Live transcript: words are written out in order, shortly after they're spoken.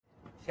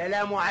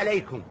السلام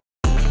عليكم.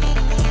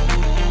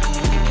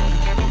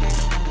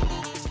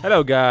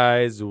 Hello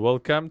guys,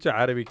 welcome to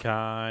عربي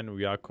كان.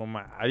 وياكم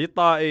علي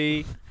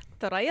طائي.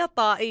 ترى يا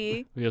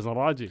طائي يا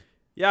زراجي.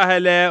 يا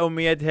هلا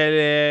أميد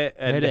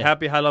هلا.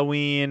 هابي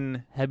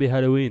هالوين. هابي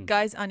هالوين.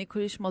 جايز أنا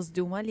كلش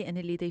مصدومة لأن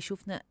اللي دا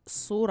يشوفنا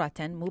صورة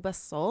مو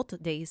بس صوت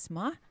دا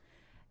يسمع.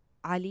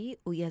 علي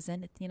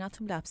ويزن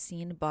اثنيناتهم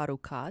لابسين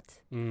باروكات.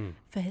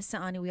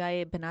 فهسه أنا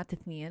وياي بنات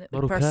اثنين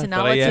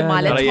البرسوناليتي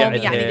مالتهم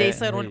يعني دا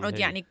يصيرون عود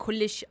يعني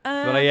كلش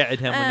فريا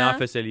عندها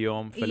منافسة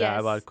اليوم فلا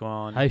عبالكم.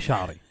 هاي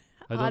شعري.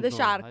 هذا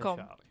شعركم.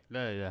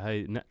 لا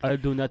هاي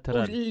أدو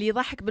ناترال. اللي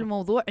يضحك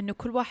بالموضوع انه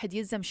كل واحد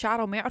يلزم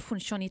شعره وما يعرفون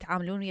شلون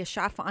يتعاملون ويا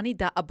الشعر. فاني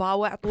دا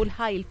اباوع طول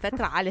هاي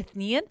الفتره على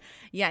اثنين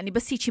يعني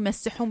بس هيك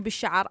يمسحون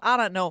بالشعر.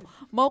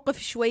 موقف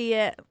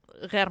شويه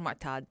غير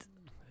معتاد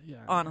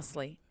يعني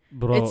honestly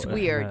it's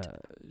weird.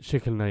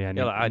 شكلنا يعني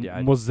يلا عادي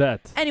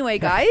مزات.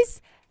 anyway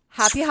guys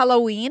هابي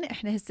هالوين.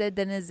 احنا هسه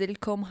بدنا ننزل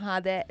لكم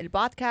هذا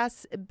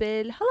البودكاست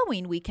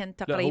بالهالوين ويكند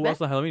تقريبا. لا هو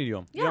اصلا هالوين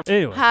اليوم.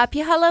 ايوه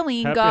هابي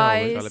هالوين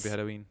جايز. هابي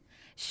هالوين.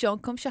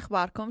 شلونكم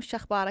شخباركم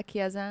شخبارك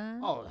يا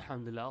زين؟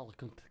 الحمد لله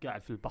كنت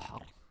قاعد في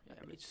البحر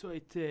يعني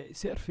سويت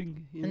سيرفينج.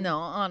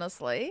 no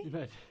honestly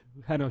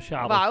انا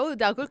وشعري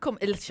بعود اقول لكم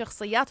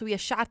الشخصيات ويا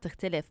الشعر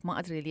تختلف. ما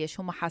ادري ليش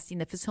هم حاسين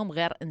نفسهم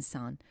غير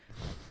انسان.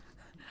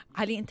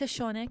 علي انت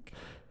شلونك؟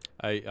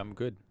 I'm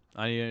good.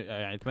 أنا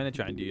يعني أتمنى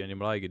كان عندي يعني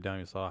مراية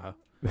قدامي صراحة.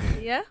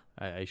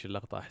 أعيش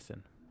اللقطة أحسن.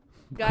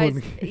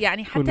 جايز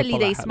يعني حتى اللي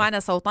دا يسمعنا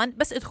صوتا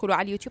بس ادخلوا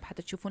على اليوتيوب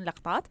حتى تشوفون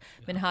لقطات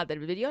من هذا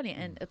الفيديو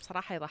لأن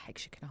بصراحة يضحك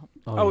شكلهم.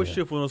 أو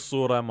تشوفون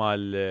الصورة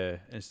مال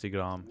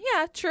إنستغرام.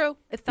 Yeah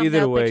true.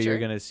 Either way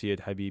you're gonna see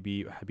it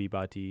حبيبي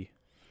وحبيباتي.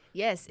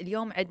 Yes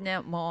اليوم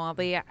عندنا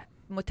مواضيع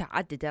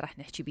متعددة رح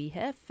نحكي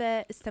بيها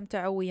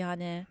فاستمتعوا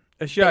ويانا.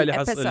 أشياء اللي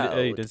حصل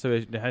نسوي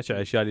نحكي عن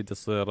أشياء اللي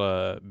تصير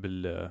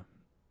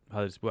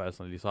هذا الأسبوع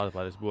أصلا اللي صارت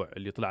هذا الأسبوع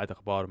اللي طلعت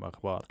أخبار ما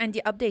أخبار. عندي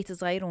أبديت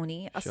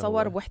صغيروني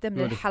أصور وحدة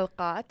من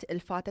الحلقات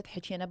الفاتت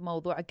حكينا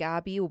بموضوع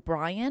جابي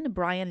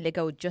وبراين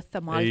لقوا الجثة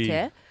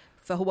مالته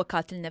فهو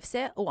قاتل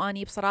نفسه.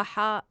 وأني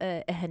بصراحة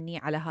أهني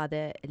على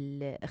هذا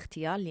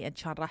الاختيار لأن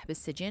كان راح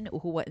بالسجن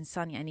وهو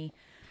إنسان يعني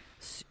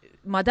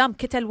ما دام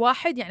قتل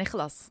واحد يعني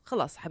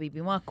خلاص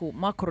حبيبي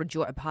ماكو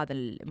رجوع بهذا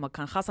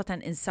المكان خاصة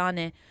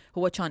إنسانة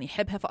هو كان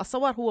يحبها.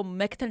 فأصور هو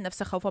ما قتل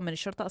نفسه خوفا من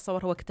الشرطة.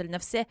 أصور هو قتل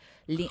نفسه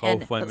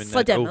لأن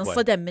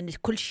انصدم من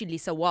كل شيء اللي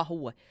سواه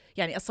هو.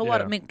 يعني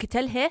أصور من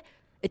قتلها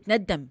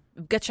اتندم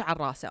بقت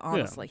شعر راسه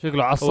honestly.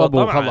 شكله عصب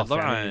وخلص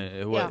طبعا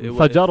يعني هو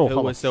فجر وخلص.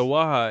 هو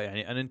سواها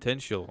يعني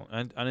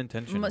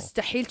unintentional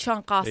مستحيل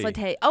كان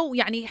قاصدها أو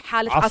يعني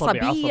حالة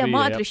عصبية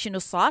ما أدري شنو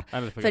صار.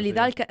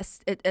 فلذلك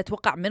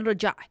أتوقع من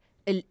رجع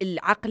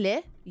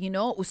العقله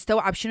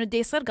واستوعب شنو دا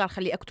يصير قال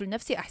خلي أقتل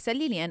نفسي أحسن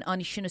لي لأن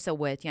أنا شنو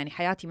سويت يعني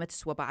حياتي ما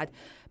تسوى بعد.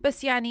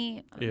 بس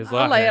يعني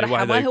الله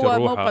يرحمه هو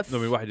موقف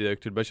واحد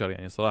يقتل بشر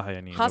يعني صراحة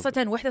يعني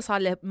خاصة وحدة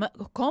صار له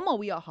كوما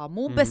وياها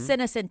مو بس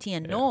سنة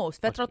سنتين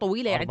فترة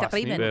طويلة يعني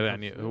تقريبا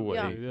يعني هو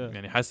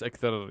يعني حس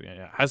أكثر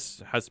يعني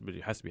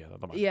حس بهذا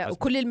طبعا.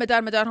 وكل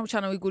مدارهم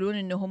كانوا يقولون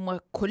إنه هم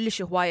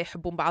كلش هواية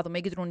يحبون بعض وما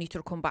يقدرون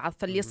يتركون بعض.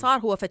 فاللي صار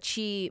هو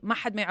فتشي ما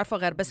حد ما يعرفه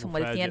غير بس هم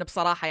الاثنين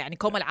بصراحة يعني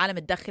كوما العالم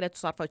اتدخلت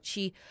وصار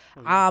فتشي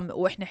عام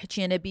واحنا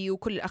حكينا بيه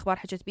وكل الاخبار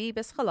حكت بيه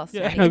بس خلاص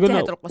يعني احنا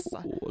انتهت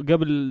القصه.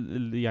 قبل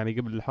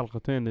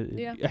الحلقتين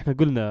احنا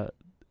قلنا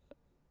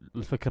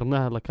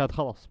فكرناها لكاد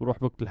خلاص بروح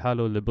بوقت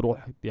الحاله ولا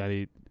بروح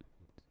يعني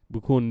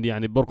بيكون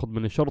يعني بركض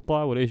من الشرطه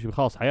ولا شيء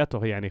خلاص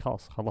حياته يعني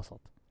خلاص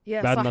خلصت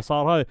بعد ما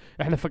صار هاي.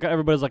 احنا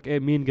فكر everybody's like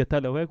مين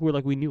قتله وهيك we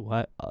like we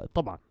knew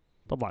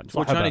طبعا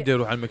صح. كان يقدر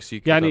يروح على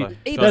المكسيك يعني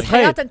بس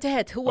حياته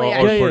انتهت هو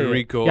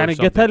يعني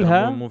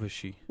قتلها مو في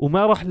الشيء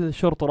وما راح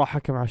للشرطه راح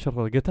حكم على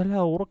الشرطه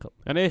قتلها وركض.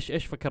 يعني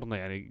ايش فكرنا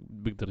يعني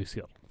بيقدر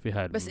يصير في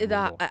هاي بس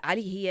اذا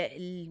علي هي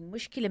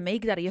المشكله ما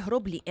يقدر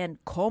يهرب لان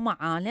كوما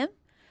عالم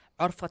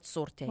عرفت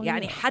صورته.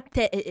 يعني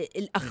حتى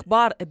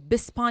الأخبار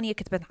بإسبانيا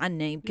كتبت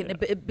عنه يمكن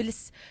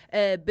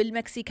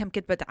بالمكسيك هم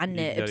كتبت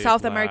عنه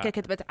بساوث أمريكا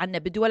كتبت عنه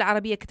بالدول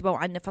العربية كتبوا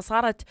عنه.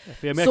 فصارت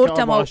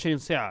صورته 24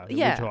 ساعة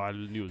على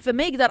النيوز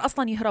فما يقدر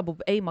أصلا يهرب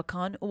بأي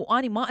مكان.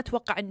 وأنا ما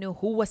أتوقع أنه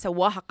هو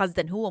سواها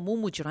قصدا. هو مو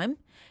مجرم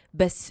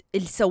بس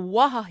اللي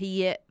سواها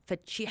هي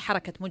فشي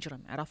حركة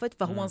مجرم عرفت.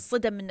 فهو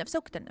انصدم من نفسه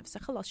وقتل نفسه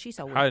خلاص شي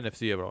يسوي حالة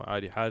نفسية برو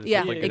عادي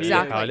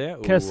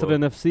حالة كسر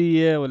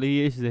نفسية ولا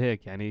هي إيش زي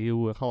هيك. يعني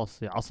هو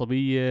خلاص عصبية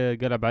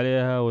قلب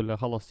عليها ولا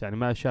خلاص يعني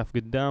ما شاف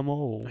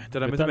قدامه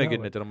ترى مثل ما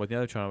قلنا ترى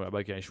موتني كانوا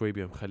باقي يعني شوي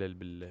بيهم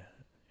خلل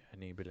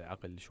يعني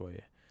بالعقل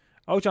شوية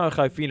أو كانوا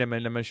خايفين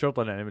لما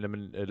الشرطة يعني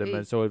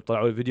لما سووا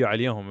طلعوا الفيديو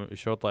عليهم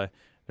الشرطة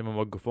لما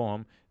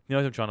وقفوهم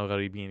اثنيناتهم كانوا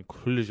غريبين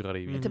كلش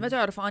غريبين. انت ما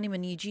تعرف اني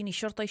من يجيني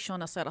شرطه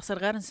شلون اصير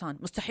غير انسان،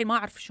 مستحيل ما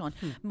اعرف شلون.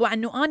 مع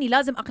انه اني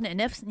لازم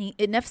اقنع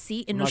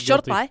نفسي انه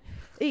الشرطه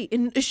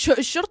إن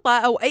الشرطه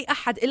او اي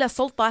احد له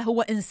سلطه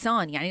هو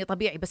انسان يعني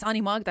طبيعي، بس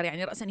اني ما اقدر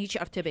يعني راسا هيك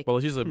ارتبك.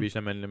 والله شو يصير بيش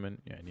لمن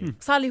يعني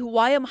صار لي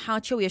هوايه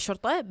محاكيه ويا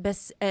شرطه،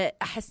 بس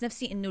احس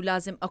نفسي انه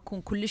لازم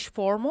اكون كلش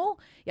فورمال،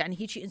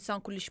 يعني هيك انسان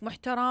كلش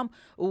محترم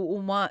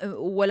وما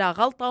ولا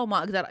غلطه وما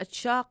اقدر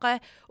اتشاقه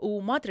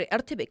وما ادري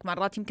ارتبك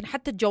مرات. يمكن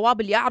حتى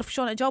الجواب اللي اعرف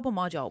شلون اجاوبه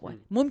ما اجاوبه،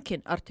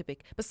 ممكن ارتبك.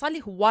 بس صار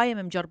لي هوايه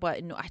مجربه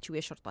انه احكي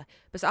ويا شرطه،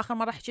 بس اخر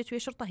مره حكيت ويا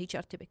شرطه هيك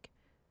ارتبك.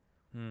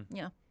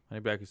 يا انا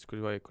بالعكس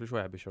كل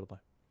شوي احب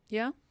الشرطه.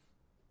 يا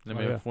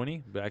لما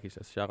يوقفوني بالعكس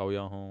اشاقه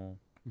وياهم.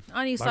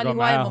 اني صار لي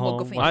هوايه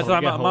موقفين.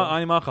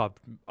 انا ما اخاف.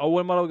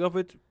 اول مره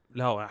وقفت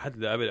لا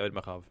حد ابد ما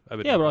اخاف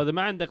ابد. يا برادر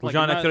ما عندك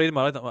وكان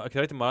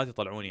اكثريه المرات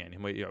يطلعوني يعني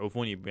هم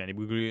يعوفوني يعني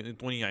بيقولوا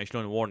يعطوني يعني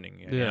شلون وارنينج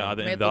يعني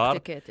هذا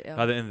انذار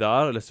هذا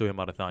انذار لا تسويه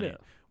مره ثانيه.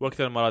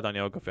 واكثر المرات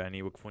اني اوقف يعني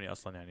يوقفوني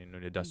اصلا يعني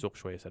انه دا اسوق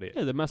شويه سريع.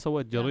 اذا ما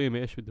سويت جريمه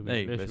ايش بدهم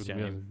ايش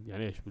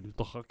يعني ايش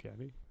بيطخك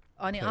يعني.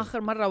 اني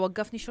اخر مره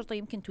وقفني شرطه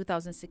يمكن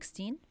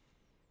 2016.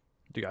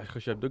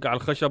 دق على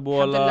الخشب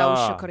والله. الحمد لله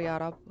والشكر يا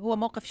رب. هو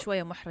موقف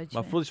شويه محرج.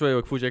 المفروض شويه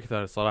يوقفوك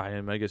اكثر الصراحه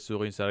يعني ما لقى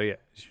السوقين سريع.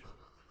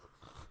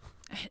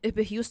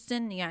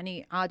 بهيوستن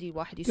يعني عادي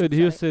واحد يسوق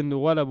هيوستن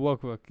ولا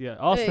بوقفك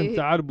يا اصلا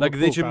تعرب لك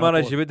ذيك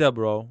المره شفتها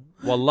برو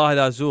والله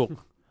لا سوق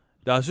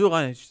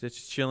انا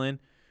تشيلين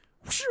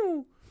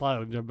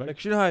طاير جنبك لك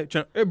شنو هاي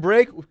كان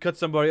بريك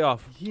وكت somebody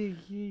off.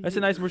 That's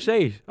a nice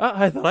Mercedes.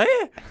 هاي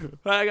ثريه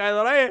قاعد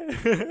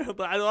ثريه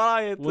طلعت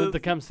وراي. وانت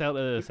كم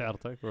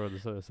سعرتك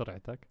ولا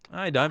سرعتك؟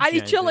 هاي دام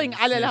علي تشيلينج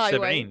على الهاي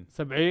واي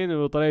 70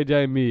 وطريق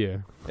جاي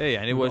 100. اي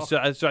يعني هو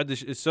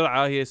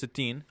السرعه هي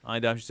 60 انا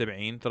دام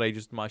 70 ترى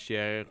جست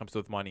ماشيه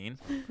 85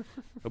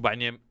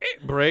 وبعدين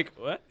بريك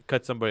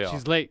كت somebody off.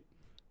 She's late.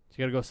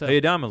 هي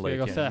دائما late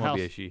يعني ما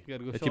فيها شيء.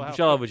 انت ان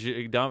شاء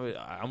الله قدام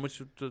عمود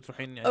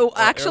تروحين يعني. Oh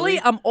actually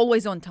I'm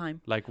always on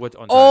time. Like what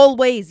on time?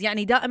 Always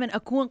يعني دائما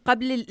اكون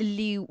قبل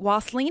اللي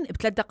واصلين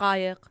ب3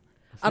 دقائق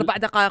 4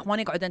 دقائق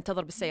وانا اقعد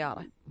انتظر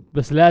بالسياره.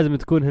 بس لازم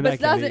تكون هناك.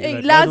 بس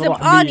لازم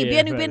اني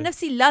بيني وبين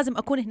نفسي لازم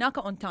اكون هناك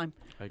اون تايم.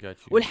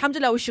 والحمد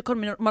لله والشكر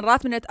من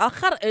مرات من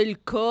اتاخر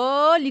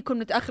الكل يكون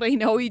متاخر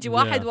هنا ويجي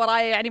واحد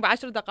ورايا يعني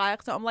ب10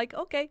 دقائق. so I'm like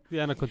okay.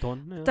 انا كنت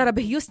هون. ترى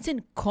بهيوستن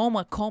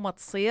كوما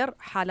تصير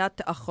حالات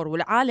تاخر.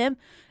 والعالم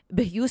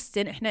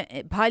بهيوستن احنا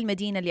بهاي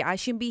المدينه اللي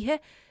عايشين بيها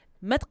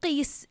ما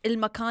تقيس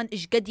المكان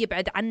ايش قد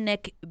يبعد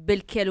عنك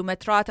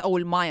بالكيلومترات او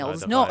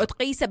المايلز.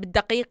 تقيسه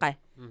بالدقيقه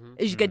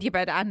ايش قد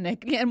يبعد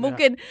عنك. يعني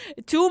ممكن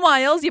 2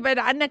 مايلز يبعد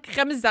عنك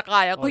 5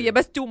 دقائق وهي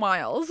بس 2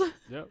 مايلز.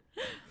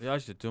 يا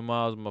 2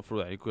 مايلز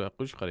المفروض يعني يكون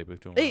كلش قريب.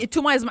 2 اي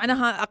 2 مايلز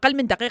معناها اقل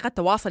من دقيقه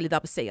تواصل اذا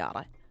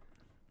بالسياره.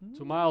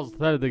 2 مايلز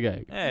 3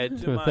 دقائق. ايه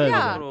 2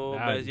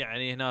 مايلز بس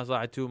يعني هنا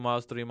صار 2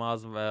 مايلز 3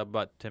 مايلز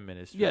about 10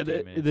 minutes.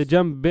 اذا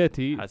جنب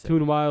بيتي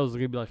 2 مايلز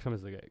قبل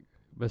 5 دقائق.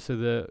 بس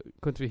اذا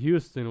كنت في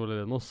هيوستن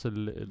ولا نص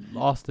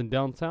الاوستن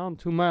داون تاون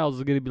 2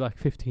 مايلز قريب like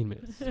 15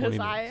 minutes.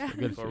 صحيح.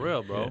 For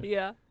real bro.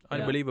 Yeah.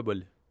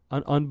 Unbelievable.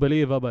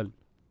 Unbelievable.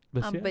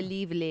 بس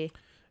unbelievably.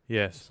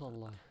 Yes.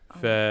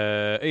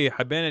 فاي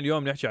حبينا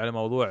اليوم نحكي على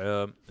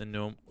موضوع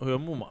انه هو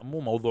مو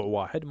موضوع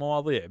واحد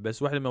مواضيع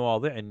بس واحدة من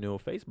المواضيع انه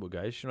فيسبوك.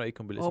 جايز شنو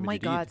رايكم بالاسم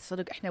الجديد؟ Oh my god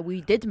صدق احنا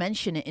we did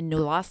mention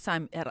انه last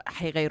time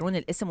حيغيرون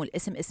الاسم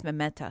والاسم اسمه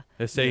ميتا.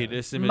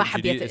 الاسم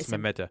الجديد اسمه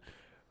ميتا.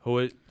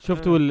 هو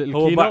شفتوا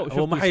الكينو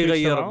هو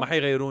ما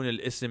حيغيرون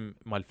الاسم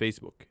مال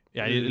فيسبوك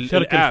يعني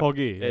الشركه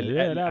الفوقيه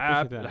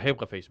الاب راح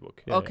يبقى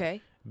فيسبوك. اوكي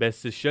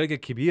بس الشركه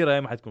الكبيره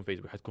ما حتكون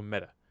فيسبوك حتكون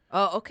ميتا.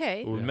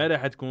 اوكي. والميتا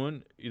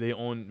حتكون they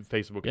own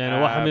Facebook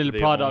يعني واحد من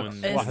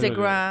البرودكتس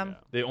انستغرام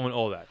they own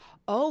all that.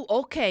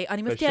 اوكي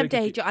انا ما فهمت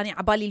هيك. انا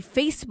عبالي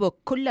الفيسبوك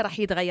كله راح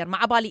يتغير ما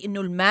عبالي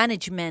انه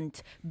المانجمنت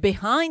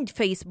behind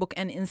فيسبوك and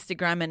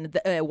انستغرام and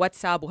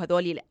واتساب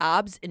وهذول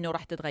الابز انه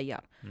راح تتغير.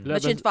 ما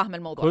كنت فاهم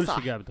الموضوع صح.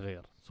 كل شيء قاعد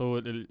يتغير.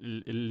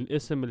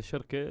 الاسم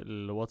الشركه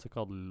الواتس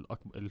كارد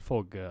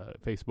الفوق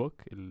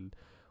فيسبوك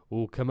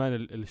وكمان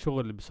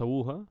الشغل اللي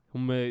بيسووها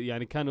هم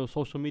يعني كانوا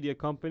سوشيال ميديا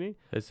كومباني.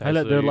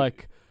 هلا they're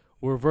like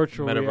we're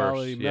virtual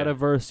reality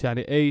metaverse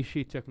يعني اي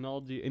شيء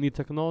تكنولوجي اني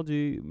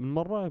تكنولوجي من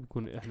مره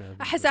بيكون احنا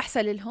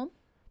احسن لهم.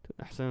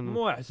 احسن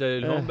مو احسن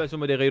لهم بس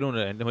هم يغيرون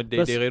عندهم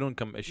يغيرون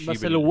كم شيء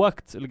بس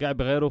الوقت اللي قاعد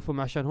بيغيروا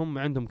فهم عشان هم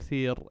عندهم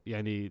كثير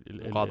يعني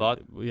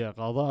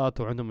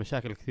غاضات وعندهم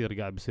مشاكل كثير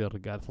قاعد بيصير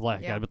قاعد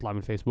فضايح قاعد بيطلع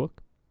من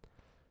فيسبوك.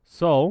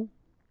 so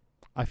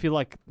I feel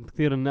like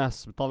كثير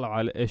الناس بيطلعوا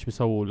على ايش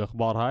بيسووا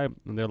الاخبار هاي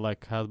they're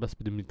like هذا بس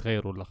بدهم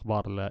يتغيروا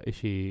الاخبار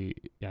لإشي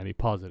يعني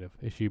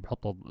positive إشي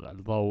بحطوا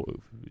الضوء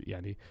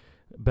يعني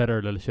better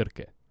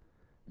للشركة.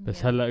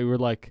 بس هلا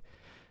we're like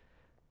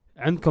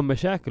عندكم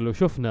مشاكل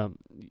وشفنا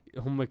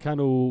هم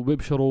كانوا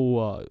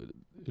بيبشروا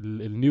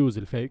النيوز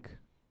الفيك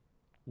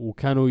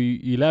وكانوا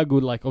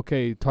يلاقوا like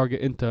okay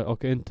target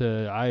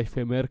انت عايش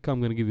في امريكا I'm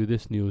gonna give you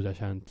this news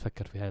عشان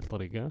تفكر في هاي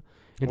الطريقة.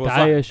 انت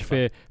عايش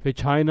في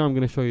تشاينا I'm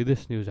gonna show you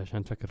this news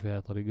عشان تفكر فيها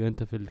طريقة.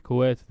 انت في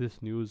الكويت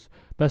this news.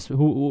 بس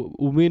هو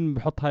ومين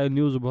بحط هاي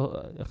النيوز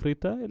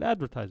باخريتها؟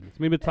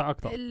 الادفرتايزمنت. مين بيدفع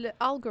اكثر؟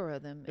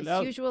 الالجوريثم.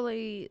 It's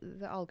usually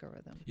the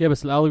algorithm.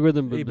 بس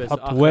الالجوريثم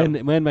بتحط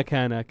وين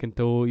مكانك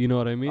انت you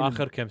know what I mean.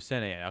 اخر كم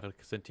سنة يعني اخر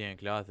سنتين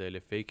ثلاثة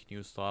الفيك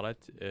نيوز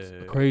صارت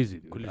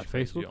crazy كل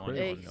فيسبوك.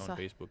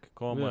 فيسبوك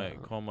كوما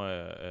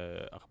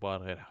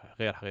اخبار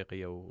غير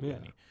حقيقية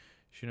ويعني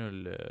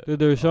شنو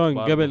they're showing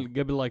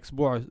قبل like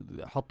اسبوع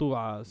حطوه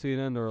على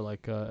CNN or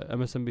like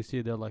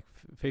MSNBC they're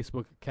like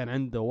فيسبوك كان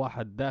عنده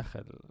واحد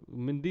داخل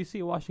من دي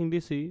سي واشنطن دي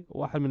سي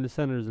واحد من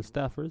السيناتورز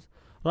الستافرز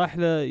راح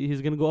له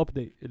he's gonna go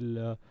update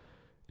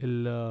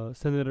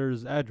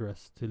السيناتورز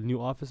address to the new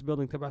office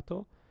building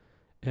تبعته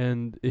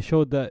and it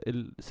showed that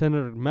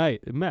السيناتور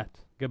مات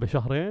قبل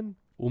شهرين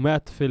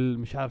ومات في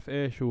مش عارف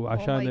ايش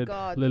وعشان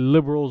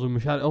للليبرالز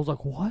ومش عارف I was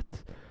like what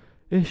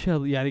ايش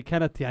يعني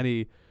كانت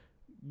يعني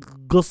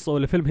قصة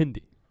ولا فيلم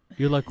هندي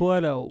يقول لك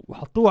ولا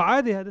وحطوه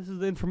عادي هذا this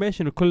is the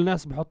information وكل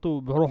الناس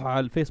بيروحوا على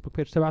الفيسبوك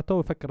بيج تبعته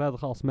ويفكر هذا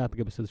خلاص مات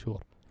قبل 6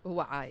 شهور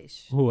هو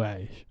عايش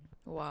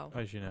واو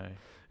هاي شنو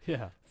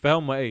هاي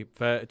فهم اي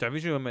فتعرفين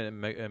شنو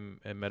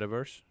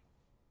metaverse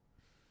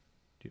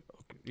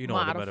you know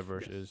what the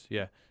metaverse is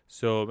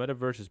so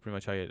metaverse is pretty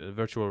much هاي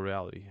virtual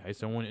reality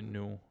هيسوون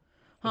انه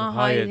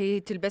هاي اللي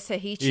تلبسها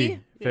هيجي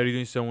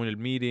فيريدون يسوون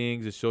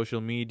الميتينجز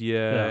السوشيال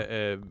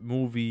ميديا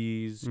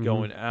movies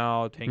going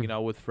out hanging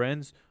out with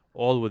friends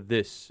all with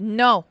this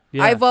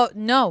I vote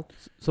no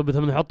so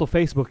بدهم يحطوا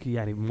فيسبوك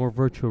يعني more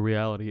virtual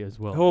reality as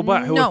well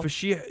هو في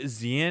شيء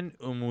زين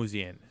ومو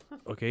زين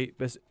اوكي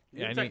بس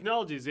يعني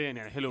تكنولوجي زين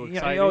يعني حلو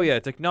يعني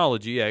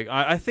تكنولوجي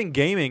I think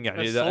gaming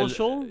يعني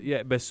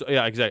social بس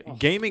exactly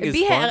gaming is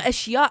بيها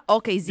اشياء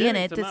اوكي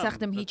زينه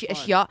تستخدم هيجي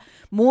اشياء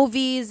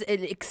movies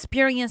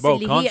الاكسبيرينس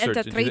اللي هي انت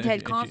تريدها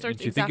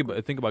الكونسرت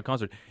think about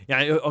concert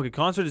يعني اوكي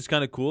concert is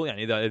kind of cool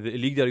يعني اذا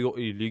اللي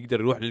يقدر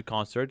يروح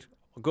للكونسرت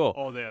go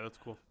oh yeah that's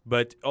cool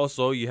but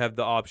also you have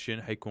the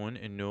option حيكون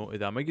انه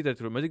اذا ما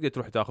تقدر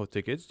تروح تاخذ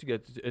تيكتس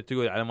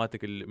تقعد على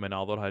مالتك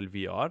المناظر هاي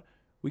الفي ار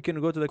we can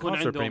go to the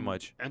concert pretty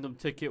much عندهم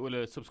ticket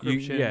ولا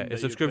subscription a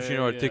subscription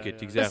or a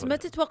ticket exactly بس ما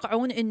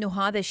تتوقعون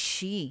انه هذا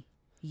الشيء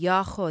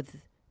ياخذ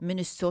من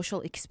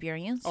السوشيال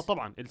اكسبيرينس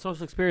طبعا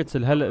السوشيال اكسبيرينس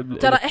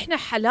ترى احنا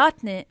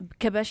حالاتنا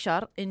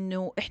كبشر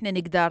انه احنا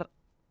نقدر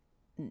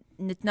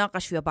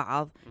نتناقش ويا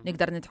بعض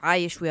نقدر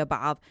نتعايش ويا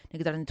بعض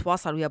نقدر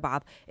نتواصل ويا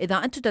بعض اذا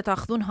انتم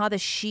تاخذون هذا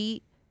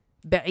الشيء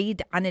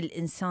بعيد عن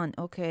الانسان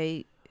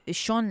اوكي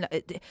شلون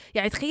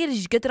يعني تخيل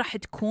ايش قد راح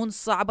تكون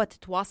صعبه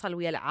تتواصل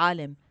ويا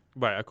العالم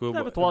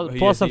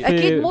تواصل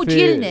اكيد مو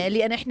جيلنا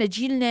لان احنا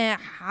جيلنا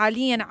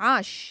حاليا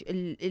عاش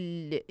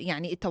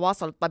يعني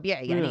التواصل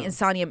الطبيعي يعني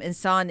انسان يم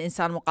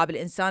انسان مقابل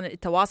انسان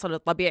التواصل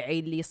الطبيعي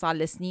اللي صار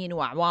له سنين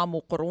واعوام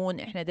وقرون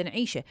احنا دا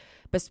نعيشه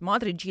بس ما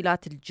ادري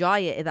الجيلات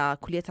الجايه اذا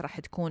كليتها راح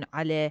تكون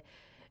على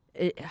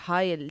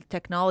هاي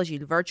التكنولوجي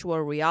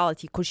الفيرتشوال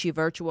رياليتي كل شيء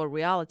فيرتشوال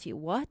رياليتي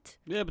وات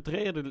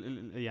بتغير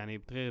يعني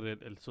بتغير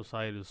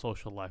السوسايتي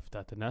السوشيال لايف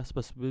تاعت الناس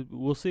بس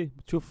وصي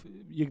بتشوف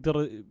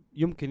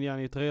يمكن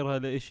يعني تغيرها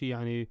لإشي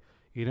يعني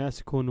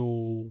الناس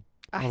يكونوا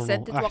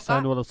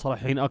احسن ولا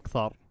صالحين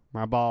اكثر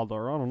مع بعض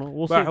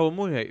وصي هو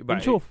مو هي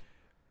نشوف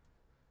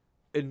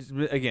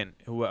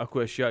again هو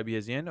اكو اشياء بيها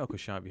زين واكو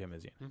اشياء بيها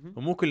مزين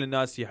ومو كل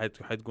الناس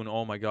حتكون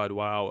او ماي جاد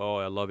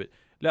واو اي لاف ات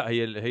لا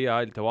هي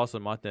هاي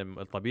التواصل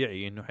مالتنا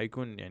الطبيعي انه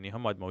حيكون يعني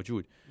هم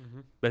موجود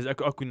بس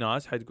اكو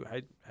ناس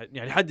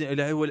يعني حد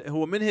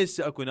هو من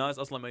هسه اكو ناس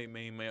اصلا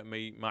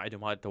ما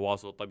عندهم هذا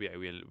التواصل الطبيعي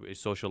ويا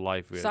السوشيال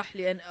لايف صح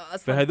لان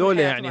اصلا فهذول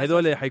يعني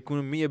هذول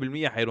حيكونوا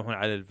 100% حيروحون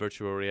على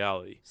الفيرتشوال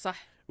رياليتي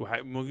صح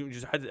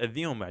ممكن حد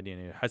تاذيهم بعدين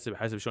يعني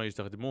حسب شلون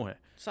يستخدموها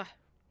صح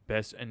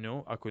بس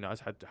انه اكو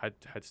ناس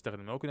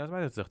حتستخدمها واكو ناس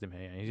ما تستخدمها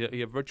يعني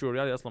هي فيرتشوال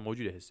رياليتي اصلا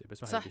موجوده هسه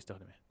بس ما حد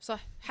يستخدمها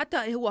صح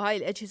حتى هو هاي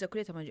الاجهزه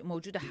كلها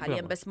موجوده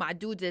حاليا بس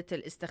معدوده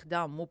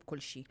الاستخدام مو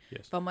بكل شيء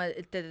فما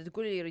انت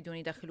تقول لي يريدون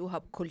يدخلوها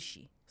بكل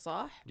شيء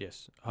صح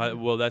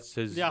well that's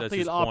his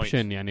يعطي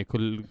الاوبشن يعني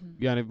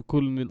يعني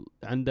بكل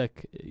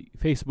عندك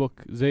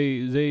فيسبوك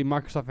زي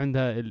مايكروسوفت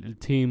عندها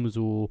التيمز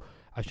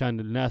وعشان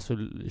الناس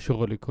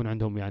الشغل يكون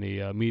عندهم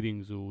يعني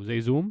ميتينجز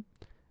وزي زوم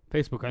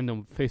فيسبوك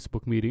عندهم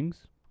فيسبوك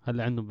ميتينجز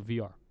هلا عندهم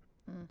في ار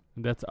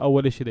that's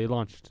اول شيء they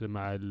launched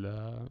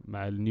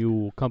مع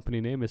النيو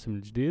كومباني نيم اسم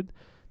الجديد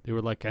they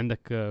were like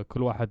عندك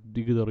كل واحد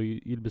يقدر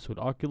يلبسوا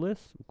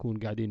الاوكيوليس ويكون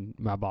قاعدين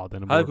مع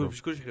بعض هذا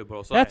كل شيء حلو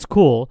برو صح that's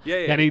cool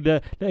يعني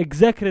the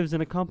executives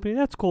in a company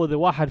that's cool the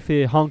واحد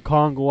في هونغ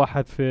كونغ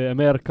وواحد في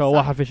امريكا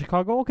وواحد في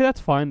شيكاغو okay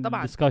that's fine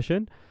طبعاً.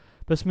 discussion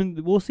بس من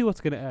we'll see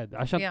what's gonna add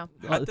عشان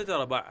حتى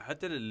ترى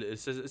حتى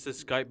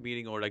السكايب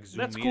ميتينج اور لايك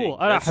زوم ميتينج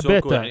cool. انا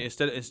حبيتها يعني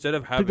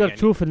instead of having تقدر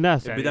تشوف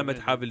الناس يعني بدل ما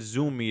تحاول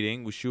الزوم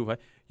ميتينج وتشوفها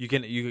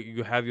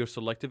you have your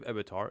selective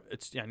avatar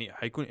it's يعني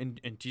حيكون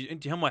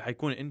انت هم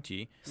حيكون انت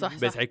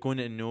بس حيكون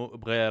انه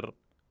بغير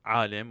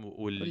عالم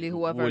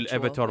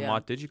والافاتار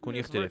مالتك يكون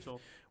يختلف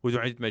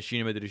وتقعدين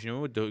تمشين ما ادري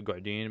شنو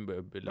قاعدين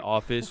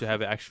بالاوفيس و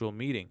have an actual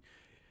meeting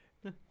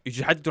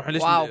يجي حتى تروحين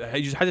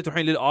يجي حتى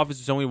تروحين للاوفيس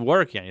تسوين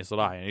ورك يعني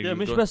صراحه يعني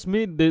مش بس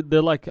مين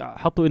they like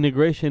حطوا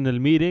integration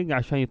الميتنج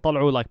عشان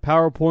يطلعوا like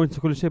PowerPoints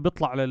وكل شيء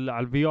بيطلع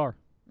على الVR.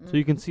 So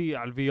you can see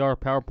على الVR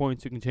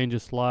PowerPoints, you can change a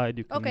slide,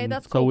 you can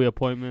تسوي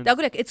appointment.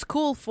 أقول لك it's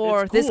cool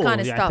for this kind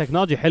of stuff. يعني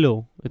تكنولوجيا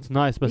حلو, it's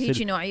nice,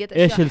 بس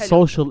إيش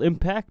السوشيال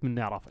impact من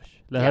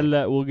نعرفش.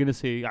 لهلا we're gonna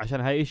see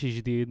عشان هاي إشي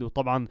جديد,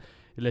 وطبعا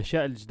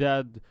الأشياء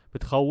الجداد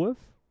بتخوف,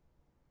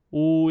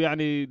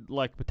 ويعني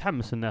like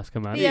بتحمس الناس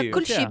كمان. هي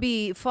كل شيء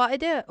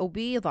بفائدة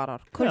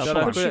وبضرر.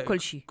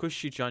 كل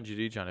شيء كان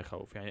جديد كان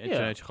يخوف. يعني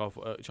الانترنت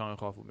كانوا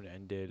يخافوا من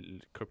عند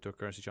الكريبتو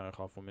كرنسي, كانوا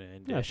يخافوا من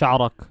عند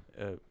شعرك.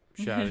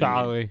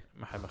 شعري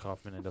ما حد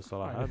يخاف من عنده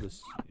الصراحة.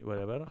 بس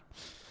whatever.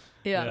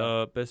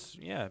 بس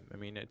I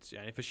mean it's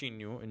يعني فشي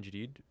نيو ان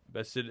جديد,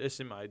 بس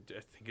الاسم I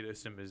think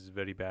الاسم is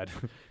very bad.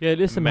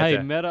 الاسم هاي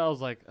ميتا I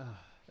was like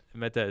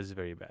Meta is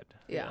very bad.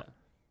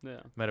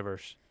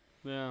 Metaverse.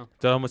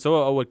 ترى هم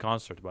سووا أول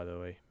concert by the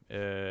way.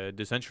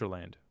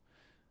 Decentraland.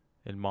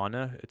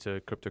 المانا it's a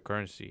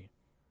cryptocurrency.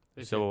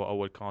 سووا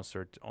أول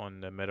concert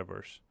on the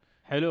Metaverse.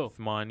 حلو.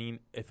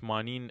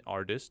 80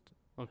 artist.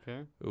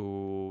 Okay.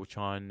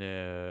 وكان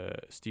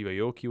Steve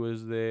Aoki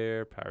was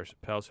there,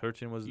 Paris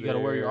Hilton was there. You gotta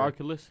wear your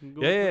Oculus and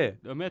go.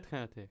 Yeah. متى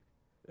كانت هيك؟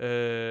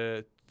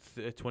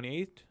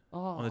 28th.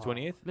 On the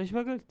 28th. ليش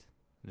ما قلت؟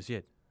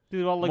 نسيت.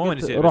 والله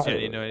نسيت بس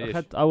يعني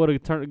إنه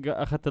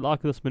أخذت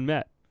الأوكيوليس من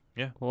مات.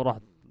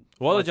 ورحت.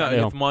 والله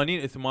جاء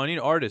 80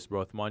 artists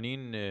bro,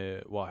 80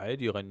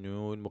 واحد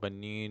يغنون,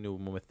 مغنين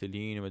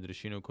وممثلين ومدري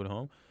شنو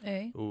كلهم.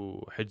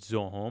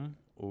 وحجزوهم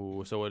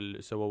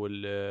وسووا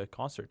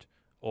الكونسرت.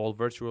 all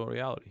virtual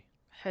reality.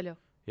 حلو.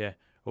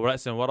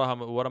 ورأسا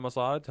ورا ما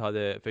صارت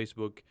هذا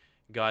فيسبوك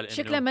قال إنه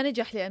شكله ما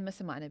نجح لأن ما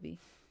سمعنا بيه.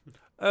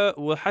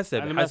 وحسب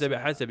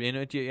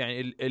لأنه أنت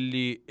يعني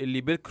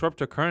اللي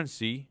بالكريبتو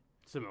كرنسي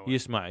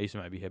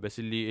يسمع بيها, بس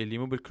اللي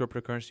مو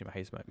بالكريبتو كرنسي ما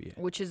حيسمع بيها.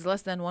 which is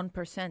less than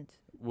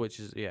 1%. which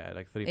is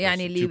like 3%.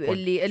 يعني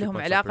اللي لهم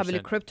علاقة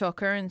بالكريبتو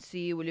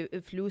كرنسي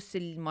والفلوس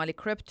مال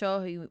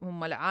الكريبتو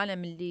هم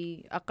العالم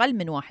اللي أقل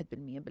من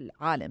 1%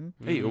 بالعالم.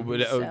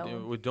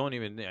 و don't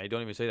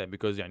even say that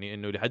because يعني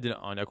إنه لحد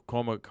الآن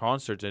أكو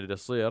كونسرت اللي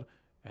تصير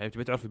يعني أنت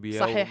بتعرف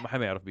بيها وما حد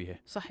ما يعرف بيها.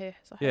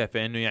 صحيح.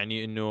 فإنه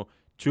يعني إنه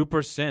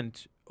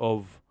 2%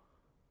 of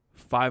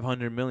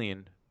 500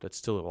 million that's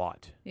still a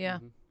lot.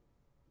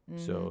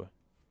 So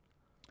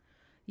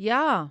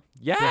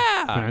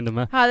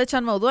هذا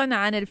كان موضوعنا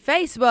عن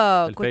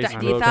الفيسبوك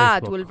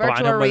والتحديثات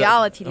والفيرتشوال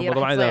رياليتي اللي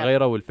طبعا إذا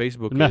غيروا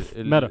والفيسبوك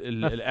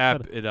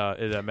الاب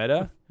إذا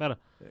مدى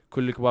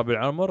كل الكبار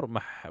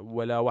بالعمر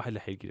ولا واحد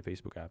رح يلقى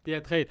فيسبوك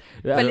اب. تخيل.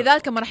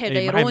 فلذلك ما راح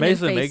يغيرون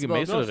الفيسبوك. ما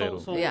يصير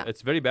غيره.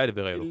 It's very bad if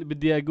يغيروا.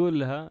 بدي أقول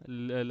لها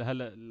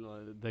هلا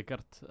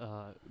ذكرت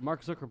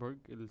مارك زوكربيرج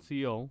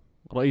السي او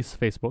رئيس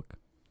فيسبوك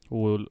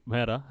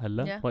وميرا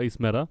هلا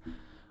رئيس ميرا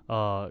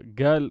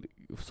قال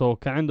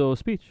كان عنده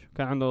سبيتش,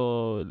 كان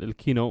عنده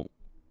الكينو,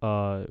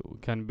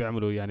 كان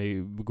بيعملوا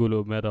يعني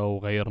بيقولوا ميرا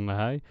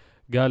وغيرنا هاي.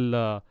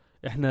 قال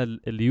احنا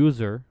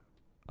اليوزر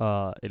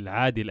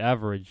العادي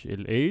الافريج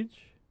الايج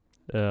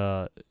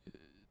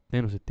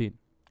 62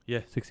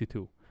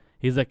 62.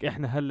 هيز لايك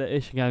احنا هلا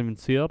ايش قاعد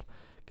بنصير,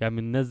 قاعد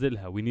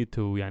بننزلها we need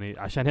to يعني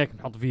عشان هيك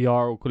نحط VR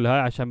وكل هاي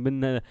عشان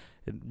بدنا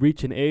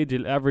reach an age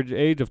average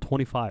age of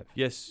 25.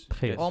 Yes.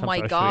 Oh my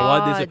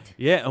god.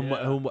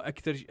 هم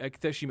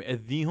أكثر شيء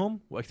مأذيهم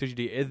وأكثر شيء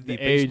يأذي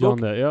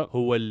فيسبوك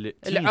هو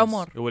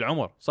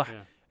العمر صح.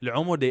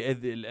 العمر ده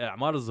يأذي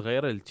الأعمار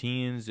الصغيرة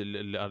التينز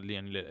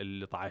يعني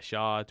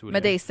الطعاشات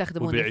مدى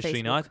يستخدمون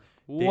العشرينات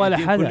ولا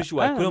حدا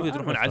كلهم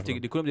يروحون على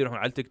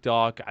التيك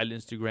توك على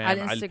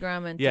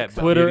الانستغرام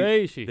تويتر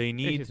اي شيء.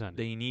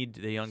 they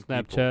need the young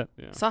Snapchat.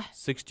 people. صح.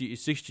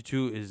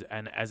 62 is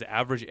as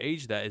average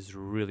age that is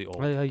really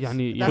old.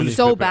 يعني that's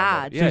so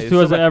bad.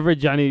 62 as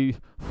average يعني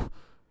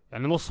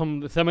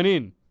نصهم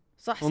 80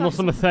 صح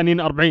ونصهم الثانيين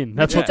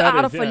 40. كنت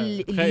أعرف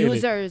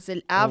اليوزرز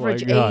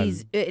الافريج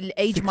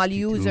الايج مال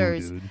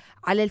يوزرز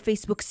على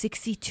الفيسبوك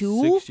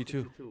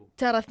 62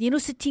 ترى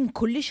 62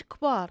 كلش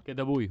كبار.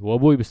 كده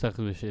وابوي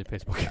بيستخدم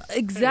الفيسبوك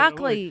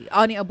exactly.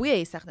 أنا أبويا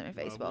يستخدم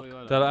الفيسبوك.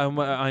 ترى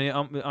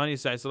أنا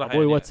صراحة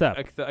أبوي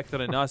واتساب.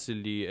 أكثر الناس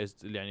اللي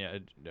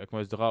يعني أكون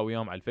أصدقاء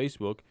وياهم على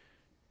الفيسبوك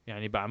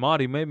يعني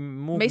بعماري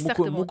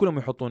مو كلهم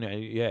يحطون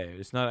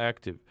يعني it's not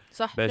active.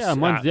 صح. بس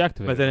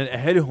مثلا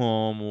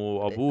أهلهم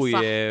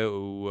وأبويا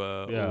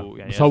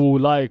ويعني يسووا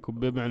لايك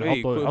وبيعملوا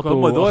يحطوا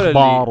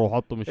أخبار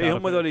وحطوا مش عارف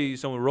هم ذول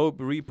يسوون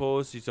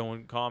ريبوست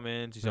يسوون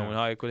كومنت يسوون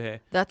هاي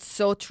كلها.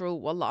 That's so true.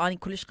 والله أنا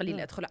كلش قليل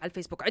أدخل على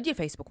الفيسبوك. عندي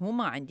الفيسبوك مو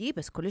ما عندي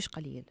بس كلش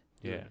قليل.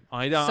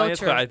 أنا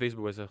أدخل على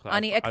الفيسبوك بس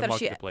أنا أكثر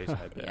شيء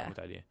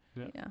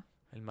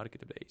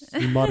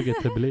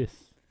الماركت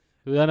بليس.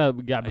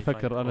 أنا قاعد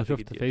بفكر أنا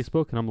شفت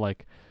فيسبوك and I'm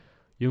like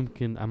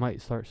يمكن I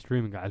might start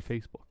streaming على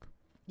الفيسبوك.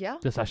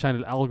 بس عشان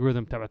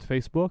الالغوريثم تبعت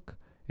فيسبوك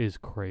is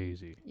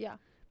crazy.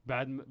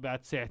 بعد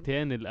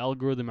ساعتين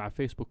الالغوريثم على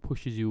فيسبوك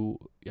pushes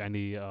you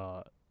يعني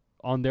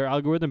on their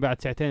algorithm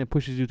بعد ساعتين it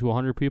pushes you to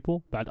 100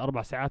 people. بعد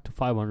 4 ساعات to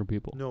 500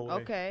 people. No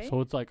way. Okay.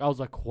 So it's like I was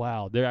like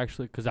wow they're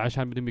actually because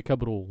عشان بدهم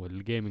يكبروا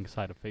الgaming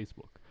side of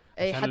Facebook.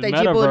 اي حتى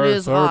يجيبوا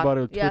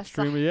الصغار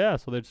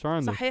so they're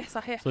starting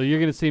صحيح so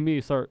you're gonna see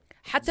me start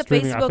حتى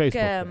فيسبوك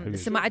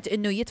سمعت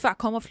انه يدفع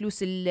كوما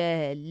فلوس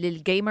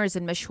للجيمرز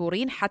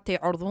المشهورين حتى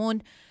يعرضون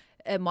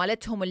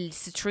مالتهم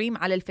الستريم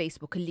على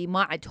الفيسبوك اللي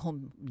ما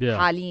عندهم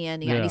حاليا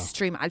يعني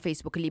ستريم على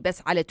الفيسبوك اللي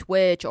بس على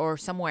تويتش or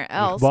somewhere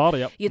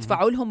else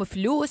يدفعوا لهم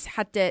فلوس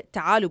حتى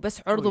تعالوا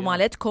بس عرضوا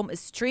مالتكم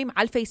الستريم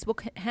على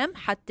الفيسبوك هم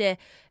حتى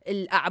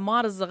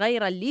الأعمار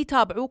الصغيرة اللي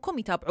يتابعوكم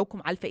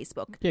على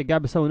الفيسبوك.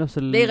 قاعد بيسوي نفس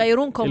اللي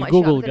يغيرونكم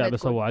جوجل قاعد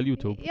بيسوي على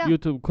اليوتيوب.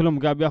 يوتيوب كلهم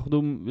قاعد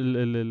بياخذوا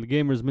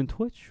الجيمرز من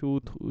تويتش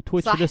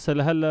وتويتش لسه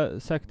لهلا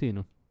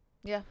ساكتينه.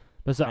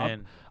 بس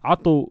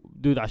عطوا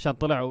دود عشان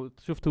طلعوا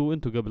شفتوا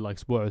انتوا قبل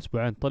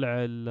اسبوعين طلع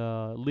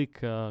الليك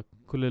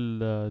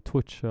كل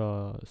التويتش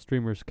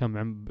ستريمرز كم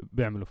عم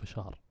بيعملوا في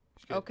الشهر.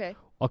 اوكي.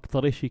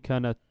 اكثر شيء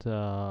كانت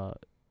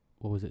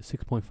what was it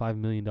 $6.5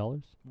 million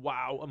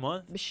wow a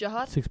month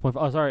بالشهر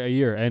 6.5 sorry a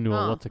year annual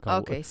what's it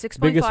called okay 6.5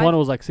 biggest one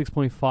was like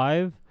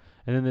 6.5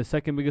 and then the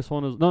second biggest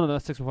one was no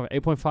that's 6.5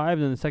 8.5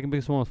 and then the second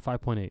biggest one was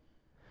 5.8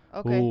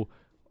 okay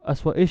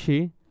وأسوأ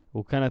شيء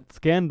وكانت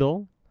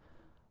سكاندل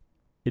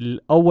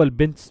الأول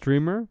بنت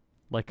ستريمر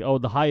like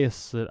the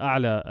highest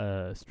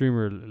أعلى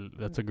streamer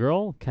that's a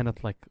girl كانت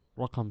like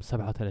رقم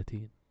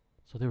 37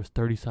 so there was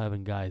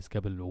 37 guys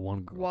قبل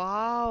one girl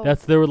wow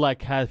that's they were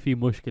like had في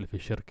مشكلة في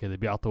الشركة اللي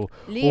بيعطوا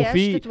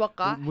ليش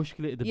تتوقع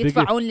مشكلة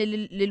يدفعون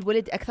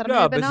للولد أكثر من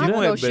البنات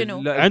ولا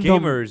شنو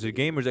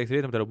الجيمرز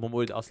أكثريتهم ترى مو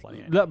مولد أصلا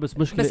يعني لا بس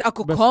مشكلة بس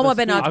أكو كوما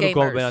بنات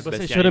جيمرز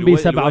بس it shouldn't be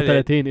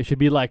 37 it should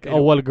be like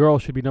أول girl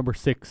should be number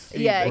 6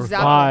 yeah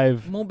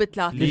exactly مو ب3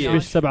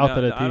 مش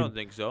 37 I don't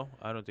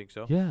think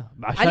so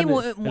yeah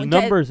عشان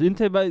النمبرز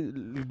انت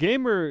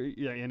الجيمر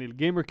يعني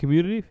الجيمر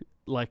community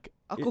like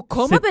أكو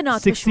كوما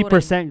بنات 60%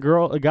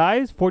 girl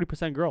guys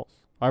 40% girls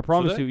I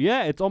promise you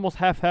yeah it's almost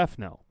half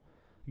now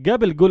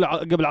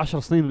قبل 10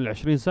 سنين ولا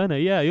 20 سنة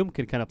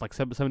يمكن كانت like 75%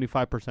 25%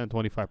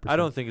 I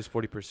don't think it's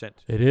 40%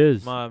 it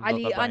is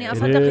علي أنا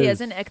أصدق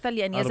يزن أكثر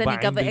لأن يزن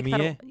يقضي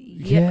أكثر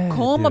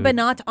كوما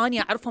بنات أنا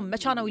أعرفهم ما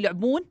كانوا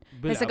يلعبون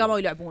هسه قاموا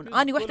يلعبون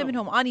أنا واحدة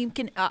منهم أنا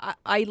يمكن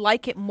I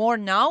like it more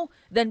now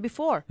than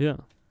before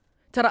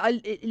ترى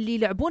اللي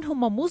يلعبون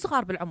هم مو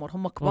صغار بالعمر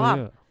هم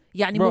كبار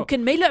يعني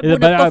ممكن ما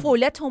يلعبون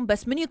طفولتهم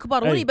بس من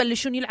يكبرون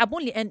يبلشون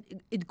يلعبون لأن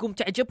تقوم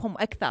تعجبهم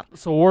أكثر.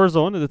 So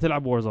Warzone إذا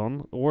تلعب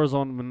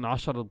Warzone من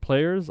 10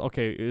 players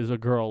okay is a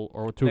girl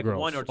or two like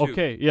girls. One or two.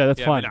 Okay yeah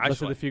that's fine.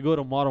 But if you go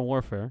to Modern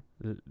Warfare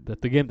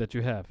the game that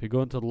you have you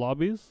go into the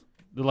lobbies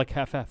they're like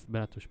half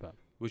بنات وشباب.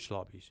 Which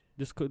lobbies?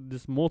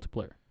 This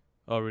multiplayer.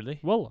 Oh really?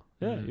 Wallah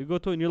yeah you go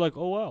to and you're like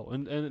oh wow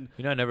and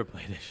you know I never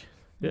played this.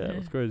 Yeah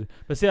it's crazy.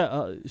 بس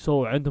yeah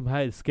so عندهم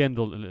هاي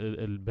السكاندل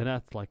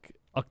البنات like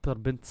أكتر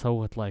بنت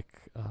سوت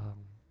like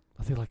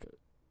I think like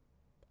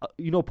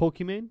you know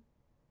Pokimane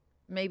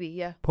maybe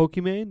yeah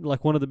Pokimane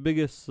like one of the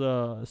biggest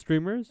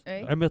streamers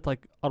عملت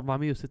like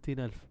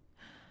 460,000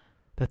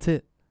 that's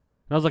it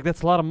and I was like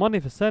that's a lot of money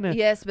في السنة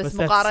yes بس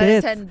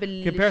مقارنة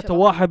compared to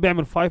واحد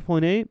بيعمل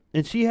 5.8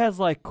 and she has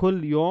like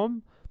كل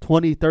يوم 20-30,000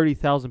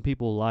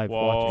 people live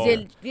watching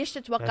زين ليش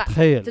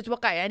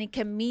تتوقع يعني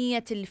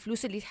كمية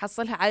الفلوس اللي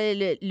تحصلها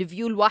على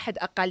الفيو الواحد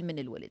أقل من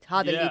الولد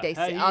هذا اللي دا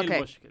يصير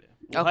اوكي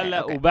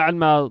وهلا وبعد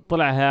ما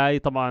طلع هاي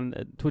طبعا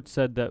تويتش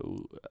said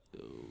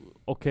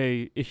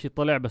اوكي اشي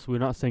طلع بس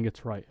we're not saying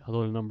it's right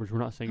هذول النمبرز we're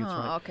not saying it's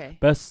right okay.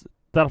 بس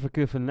تعرف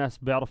كيف الناس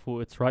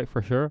بيعرفوا it's right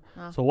for sure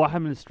so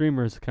واحد من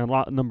الستريمرز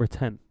كان number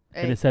 10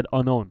 and it said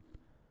unknown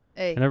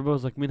and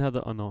everybody was like مين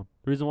هذا unknown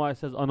the reason why it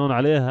says unknown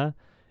عليها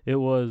it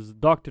was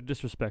Dr.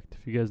 Disrespect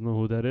if you guys know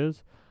who that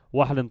is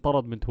واحد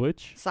انطرد من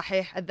تويتش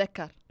صحيح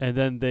أتذكر and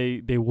then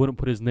they wouldn't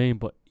put his name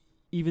but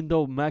even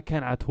though ما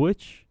كان على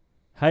تويتش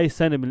هاي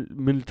السنة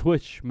من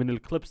تويتش من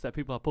clips that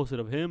people have posted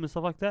of him and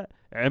stuff like that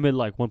عمل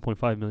like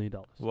 $1.5 million.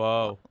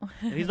 Wow.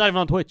 And he's not even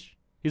on Twitch.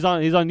 He's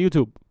on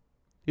YouTube.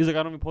 He's like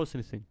I don't even post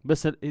anything. But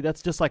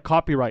that's just like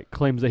copyright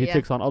claims that he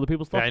takes on other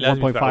people's stuff.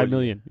 1.5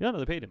 million. Yeah, no,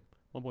 they paid him.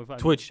 1.5.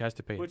 Twitch has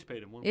to pay. Twitch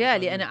paid him. Yeah,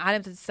 لأن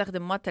عالم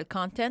تستخدم مات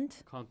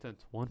الcontent.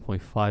 Content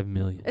 1.5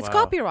 million. It's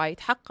copyright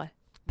حقه.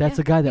 That's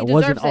a guy that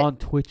wasn't on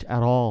Twitch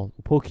at all.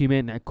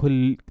 Pokimane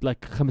كل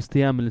like 5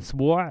 أيام من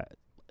الأسبوع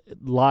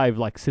live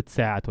like 6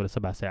 ساعات ولا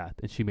 7 ساعات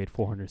and she made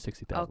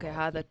 460,000. Okay,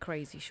 هذا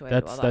crazy شوي.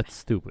 That's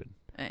stupid.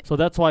 So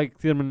that's why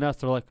كثير من الناس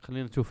ترى like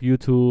خلينا نشوف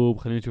يوتيوب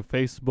خلينا نشوف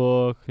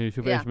فيسبوك خلينا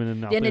نشوف ايش من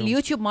الناس لأن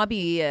اليوتيوب ما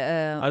بي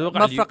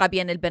مفرقة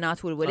بين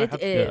البنات والولد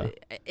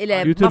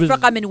إلى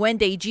مفرقة من وين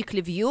دا يجيك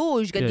الفيو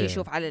وإيش قد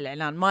يشوف على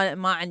الإعلان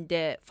ما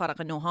عنده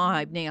فرق إنه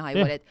هاي بنية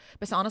هاي ولد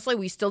بس honestly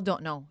we still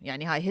don't know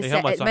يعني هاي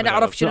هسه ما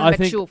نعرف شنو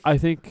المكشوف. I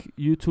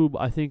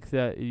think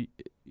that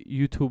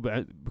YouTube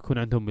بيكون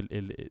عندهم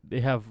they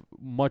have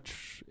much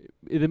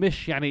إذا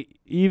مش يعني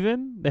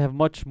even they have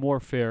much more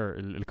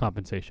fair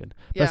compensation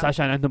بس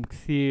عشان عندهم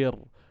كثير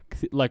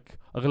like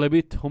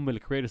أغلبيتهم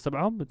الكريتورز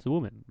تبعهم it's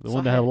women the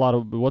one that have a lot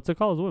of what's it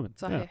called is women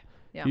صحيح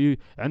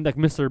عندك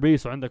مستر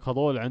بيس وعندك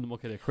هذول عندهم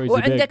كذا crazy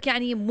وعندك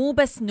يعني مو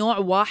بس نوع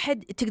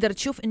واحد تقدر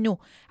تشوف إنه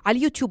على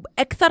اليوتيوب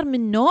أكثر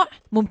من نوع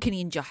ممكن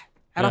ينجح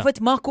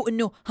عرفت ماكو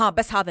انه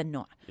بس هذا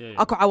النوع.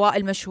 اكو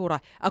عوائل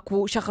مشهوره،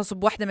 اكو شخص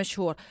بوحده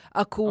مشهور،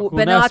 اكو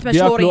بنات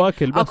مشهورين،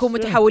 اكو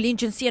متحولين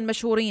جنسيا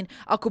مشهورين،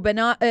 اكو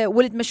بنات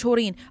ولد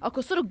مشهورين،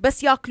 اكو صدق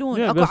بس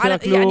ياكلون، اكو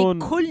يعني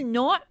كل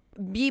نوع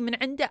بي من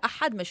عنده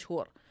احد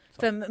مشهور.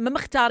 فما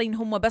مختارين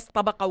هم بس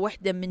طبقه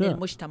واحده من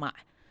المجتمع،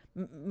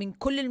 من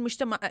كل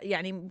المجتمع،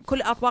 يعني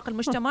كل اطباق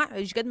المجتمع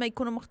ايش قد ما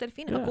يكونوا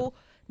مختلفين اكو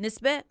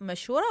نسبه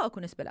مشهوره واكو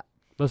نسبه لا.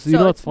 بس you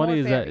know what's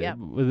funny is that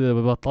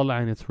بطلع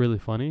يعني it's really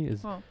funny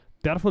is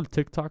تعرفوا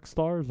التيك توك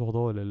ستارز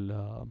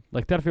وهذول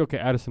like تعرفي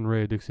اوكي اديسون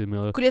راي ديكسي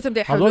ميلر كلياتهم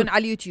يحولون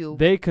على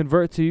اليوتيوب. they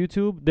convert to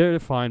YouTube they're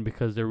fine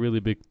because they're really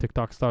big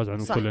TikTok stars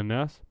عندهم كل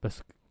الناس.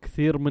 بس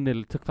كثير من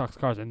التيك توك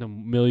stars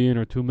عندهم million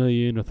or 2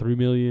 million or 3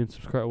 million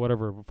subscribers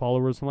whatever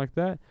followers something like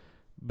that,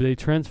 but they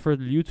transfer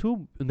to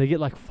YouTube and they get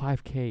like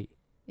 5k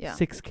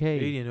 6k.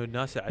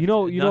 You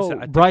know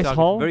Bryce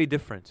Hall, very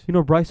different. You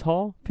know Bryce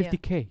Hall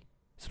 50k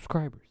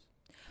subscribers.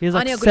 He has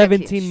like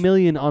 17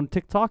 million on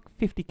TikTok,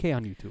 50k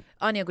on YouTube.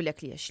 أنا أقول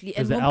لك ليش.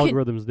 لأن the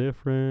algorithm's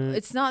different.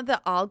 It's not the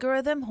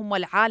algorithm. هم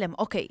العالم.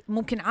 أوكي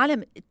ممكن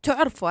عالم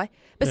تعرفه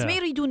بس ما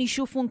يريدون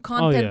يشوفون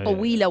content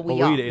طويلة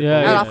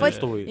وياه.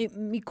 عرفت؟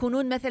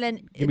 يكونون مثلا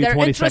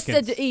they're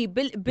interested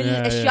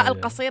بالأشياء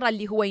القصيرة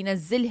اللي هو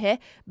ينزلها،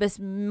 بس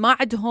ما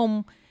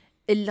عندهم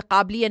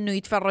القابلية إنه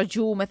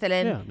يتفرجوا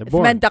مثلا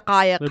 8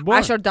 دقائق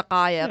 10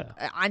 دقائق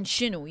عن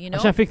شنو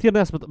عشان في كثير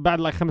ناس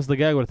بعد like 5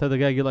 دقائق ولا 3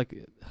 دقائق يقول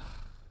لك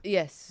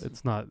yes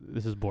it's not,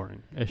 this is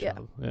boring. ايش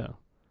هذا؟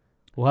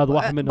 وهذا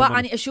واحد منهم.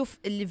 أنا أشوف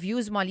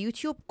الفيوز مال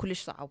يوتيوب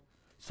كلش صعب.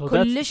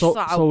 كلش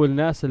صعب. So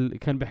الناس اللي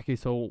كان بيحكي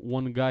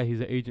one guy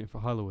he's an agent for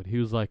Hollywood,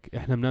 he was like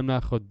احنا بدنا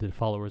ناخذ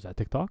الفولورز على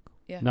تيك توك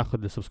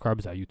ناخذ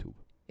السبسكرايبرز على يوتيوب.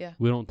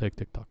 We don't take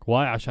TikTok. Why?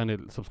 عشان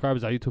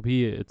السبسكرايبرز على يوتيوب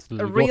هي it's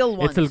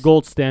the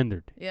gold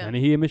standard.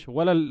 يعني هي مش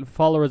ولا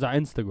الفولورز على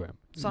انستغرام.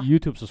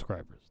 يوتيوب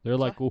subscribers they're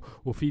like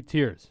وفي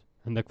tiers.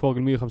 عندك فوق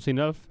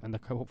 150,000،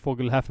 عندك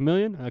فوق 500,000،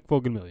 عندك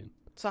فوق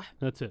 1,000,000. صح.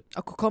 That's it.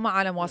 اكو كوما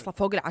عالم واصله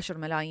فوق 10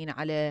 ملايين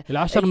على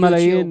 10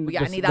 ملايين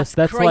يعني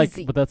that's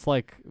crazy. But that's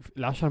like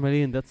 10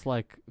 ملايين that's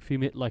like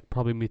like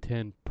probably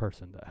 200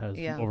 person that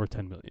has over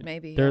 10 million.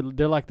 Maybe.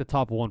 They're like the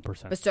top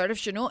 1%. بس تعرف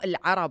شنو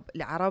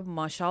العرب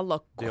ما شاء الله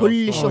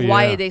كل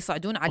شويه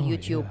يصعدون على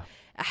اليوتيوب.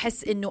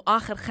 احس انه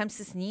اخر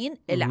 5 سنين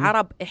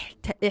العرب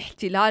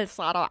احتلال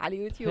صاروا على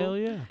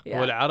اليوتيوب.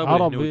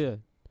 والعرب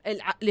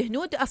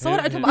الهنود اصور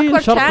عندهم اكبر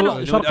شانل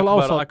الشرق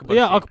الاوسط.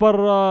 اكبر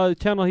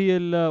شانل هي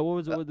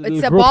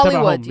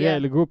بوليوود.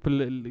 الجروب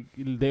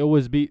they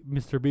always beat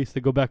Mr. Beast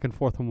they go back and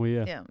forth هم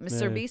وياه.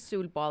 Mr. Beast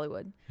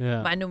والبوليوود.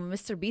 مع انه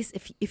Mr. Beast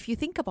if you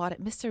think about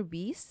it Mr.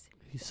 Beast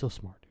he's so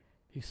smart.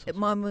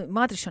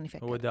 ما ادري شلون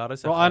يفكر. هو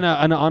دارس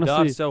انا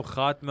دارسه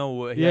وخاتمه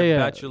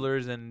وهي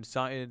bachelors and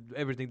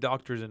everything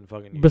doctors and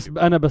fucking بس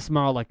انا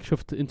بسمعه like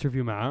شفت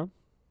انترفيو معاه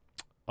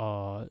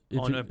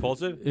on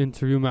Impulsive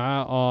interview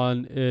معاه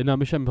on no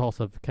مش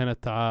Impulsive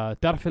كانت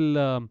تعرف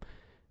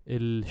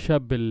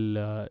الشاب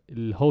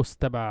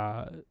الهوست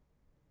تبع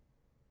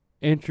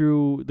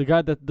Andrew, the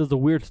guy that does the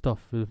weird stuff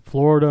in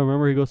Florida,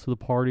 remember he goes to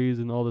the parties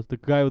and all this, the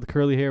guy with the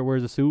curly hair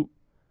wears a suit.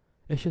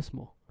 ايش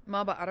اسمه؟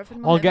 ما بعرف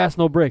All Gas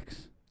No Breaks.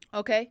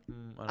 Okay.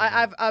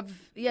 I've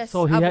yes.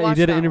 So he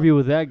did an interview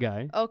with that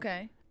guy.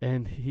 Okay.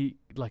 And he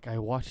like I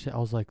watched it I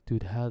was like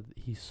dude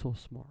he's so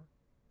smart.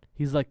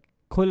 He's like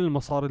كل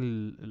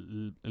المصاري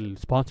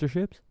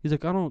sponsorships he's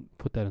like I don't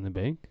put that in the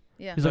bank.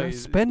 He's like I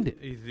spend it.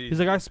 He's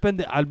like I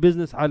spend it على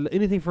business على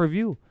anything for a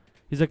view.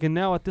 He's like and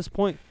now at this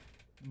point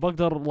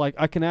بقدر like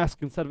I can ask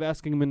instead of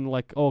asking him in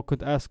like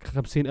كنت ask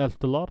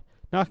 $50,000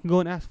 now I can go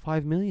and ask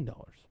 $5 million.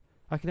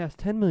 I can ask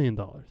 $10 million.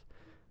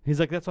 He's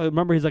like that's why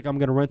remember he's like I'm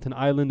gonna rent an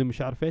island in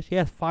مش عارف ايش. He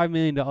has $5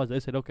 million. They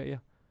said okay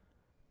yeah.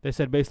 They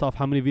said based off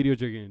how many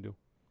videos you're gonna do.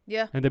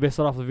 Yeah. And they based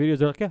it off the videos.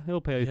 They're like, yeah,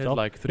 it'll pay itself.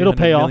 Like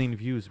 300 million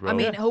views, bro. I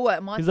mean,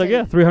 he's like,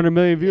 yeah, 300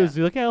 million views.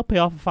 He's like, yeah, I'll pay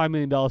off $5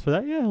 million for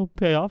that. Yeah, he'll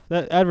pay off.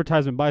 That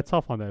advertisement by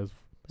itself on that is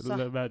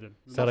imagine.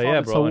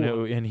 Yeah, bro.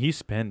 And he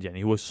spent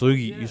يعني هو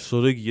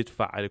صدق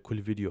يدفع على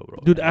كل فيديو,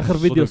 bro. Dude, آخر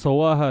فيديو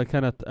سواها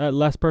كانت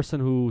last person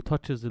who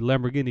touches the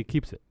Lamborghini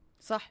keeps it.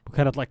 صح.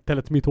 وكانت like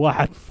 300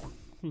 واحد.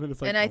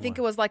 And I think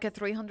it was like a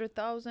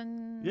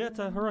 300,000. Yeah, it's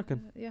a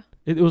hurricane. Yeah.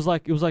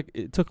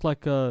 It took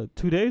like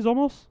 2 days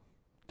almost.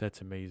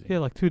 That's amazing. Yeah,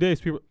 like 2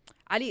 days people.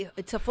 علي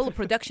it's a full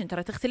production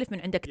ترى تختلف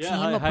من عندك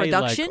team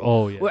production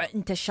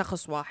وانت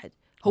الشخص واحد.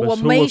 هو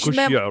ما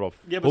يعرف.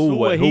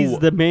 هو he's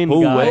the main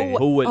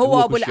guy.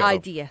 هو ابو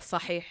الايديا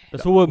صحيح.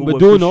 بس هو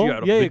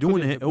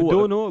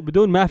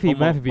بدون ما في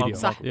فيديو.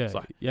 صح.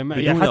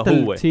 يعني حتى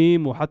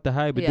التيم وحتى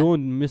هاي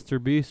بدون مستر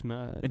بيس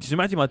ما. انت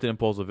سمعتي مالت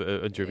الامبولسيف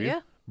انترفيو؟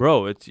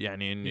 برو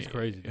يعني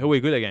هو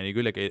يقول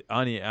لك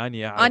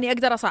اني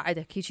اقدر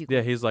اساعدك هيك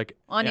يقول. he's like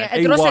اني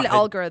ادرس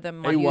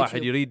الالجوريثم اي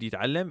واحد يريد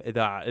يتعلم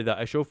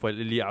اذا اشوفه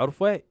اللي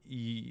يعرفه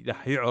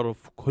راح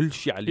يعرف كل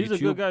شيء على اليوتيوب.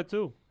 He's a good guy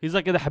too. He's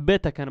like اذا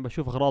حبيتك انا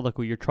بشوف اغراضك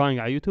و you're trying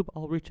على يوتيوب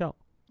I'll reach out.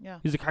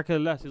 He's like حكى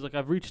للناس he's like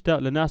I've reached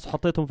out لناس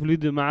وحطيتهم في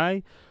الفيديو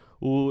معي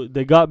و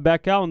they got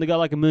back out and they got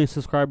like 1 million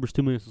subscribers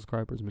 2 million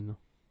subscribers منه.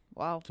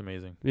 واو It's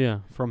amazing. Yeah,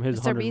 from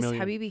his 100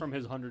 million. حبيبي. From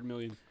his 100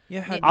 million.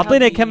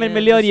 أعطينا كم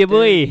مليون يا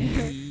ابوي.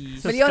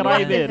 مليون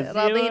واحد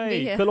راضين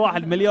بيها. كل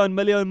واحد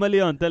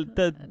مليون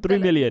 3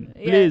 مليون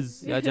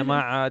بليز يا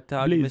جماعة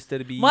تاج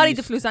مستر بيست. ما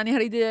اريد فلوس انا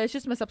اريد شو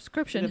اسمه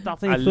سبسكريبشن.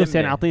 تعطيني فلوس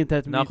يعني اعطيني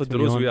 300 ناخذ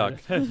دروس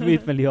وياك 100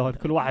 مليون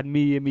كل واحد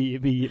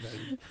 100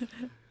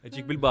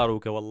 اجيك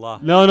بالباروكة والله.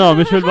 لا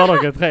مش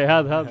بالبركة تخيل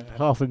هذا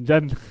خلاص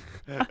انجن.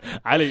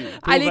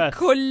 علي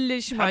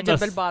كلش معجب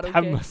بالباروكة.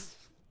 تحمس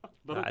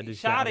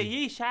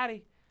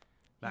شعري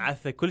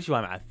معثق كل شيء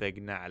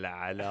معثقنا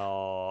على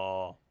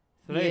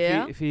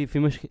في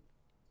مشكلة.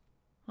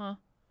 ها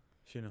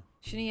شنو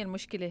هي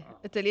المشكلة؟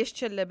 انت ليش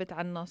تشلبت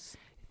على النص؟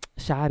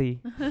 شعري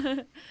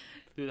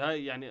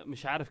هاي يعني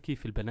مش عارف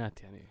كيف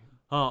البنات يعني.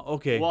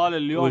 اوكي.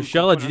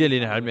 والشغله الجديده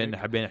اللي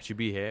حابين نحكي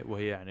بيها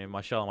وهي يعني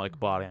ما شاء الله مال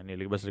الكبار يعني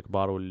اللي بس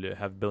الكبار واللي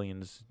have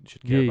billions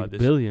should care about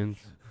this. billions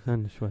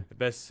استنى شوي.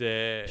 بس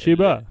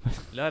شيبا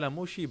لا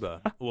مو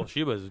شيبا.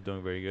 شيبا is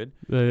doing very good.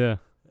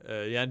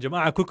 يعني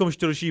جماعه كلكم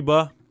اشتروا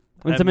شيبا.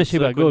 انت من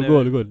شيبا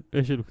قول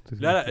ايش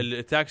لا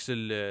التاكس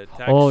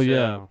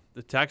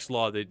التاكس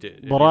لو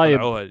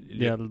ضرائب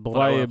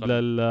الضرائب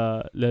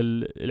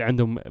اللي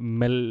عندهم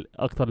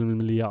اكثر من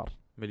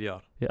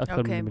مليار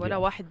اوكي ولا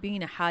واحد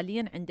بينا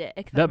حاليا عنده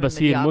اكثر من مليار. لا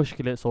بس هي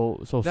المشكله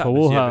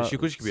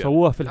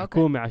سووها في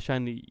الحكومه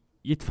عشان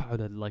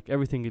يدفعوا like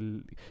everything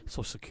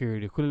social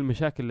security كل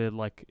المشاكل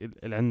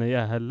اللي عندنا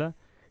اياها هلا.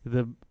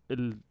 اذا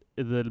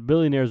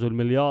البليونيرز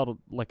والمليار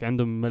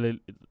عندهم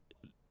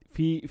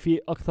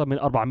في اكثر من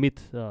 400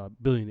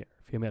 بليونير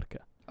في امريكا.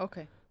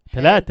 اوكي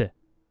 3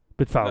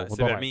 بدفعوا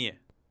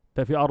 700.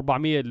 في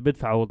 400 اللي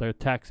بدفعوا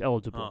tax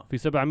eligible. في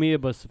 700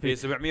 بس في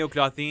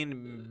 730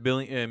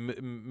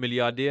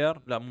 ملياردير.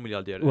 لا مو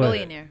ملياردير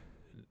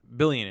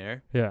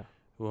بليونير.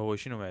 وهو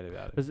شنو ما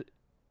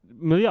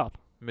يعرف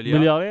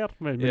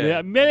مليار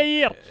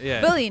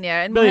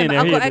بليونير.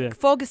 المهم اكو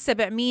فوق ال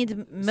 700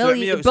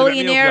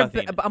 بليونير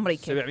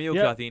بامريكا.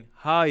 730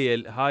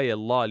 هاي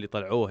الله اللي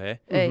طلعوها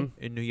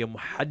انه هي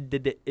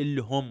محدده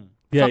لهم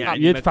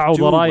يعني يدفعوا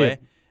ضرائب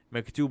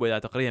مكتوبه اذا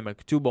تقريبا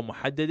مكتوبه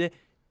محدده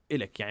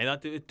لك. يعني اذا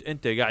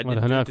انت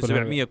قاعد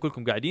 700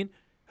 كلكم قاعدين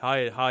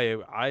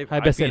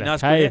هاي بس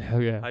الناس هاي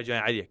جاي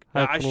عليك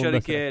لا على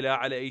الشركه لا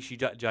على اي شيء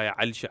جاي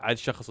على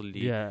الشخص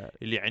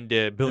اللي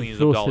عنده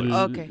بليونز اوف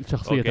دولار.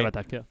 الشخصيه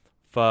تبعتك.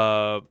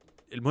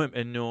 فالمهم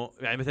انه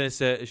يعني مثلا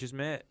شو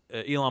اسمه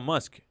ايلون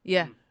ماسك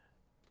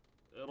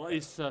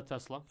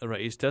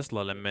رئيس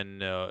تسلا لما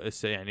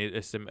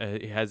يعني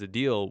he has a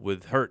deal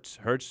with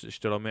Hertz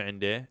اشتروا من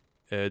عنده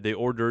they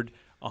ordered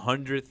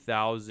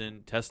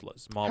 100,000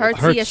 تسلاز.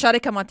 هيرتز هي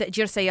شركه ما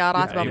تأجير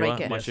سيارات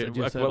بامريكا.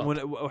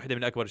 واحده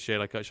من اكبر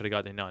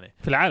الشركات هنا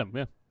في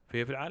العالم.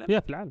 في العالم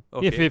في العالم.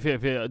 هي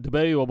في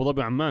دبي وابو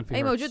ظبي وعمان.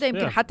 في موجوده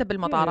يمكن حتى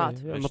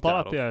بالمطارات.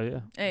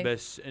 المطارات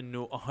بس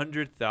انه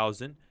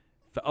 100,000.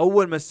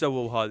 فاول ما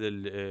سووا هذا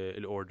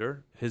الاوردر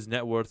his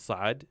net worth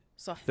صعد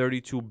صح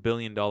 32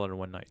 billion dollar in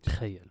one night.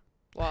 تخيل.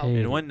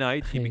 in one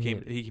night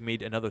he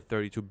made another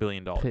 32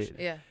 billion dollars.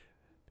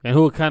 يعني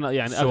هو كان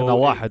يعني اغنى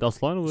واحد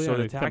اصلا. so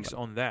the tax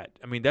on that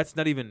I mean that's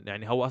not even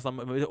يعني هو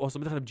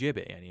اصلا مدخل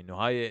بجيبه. يعني انه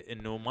هاي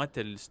انه مات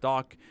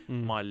الستوك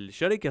مال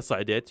الشركه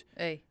صعدت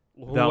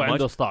وهو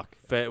عنده ستوك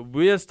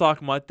فويا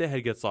الستوك مالته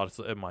هالقد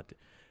صار مالته.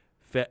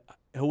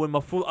 فهو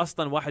المفروض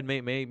اصلا واحد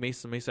ما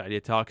يصير عليه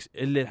تاكس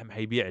الا لما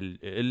يبيع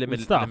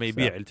لما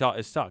يبيع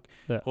الستوك.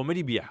 هو ما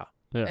يبيعها.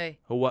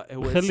 هو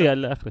خليها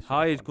لاخر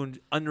هاي تكون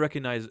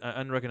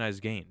unrecognized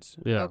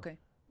gains. اوكي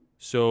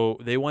so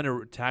they want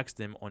to tax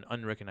them on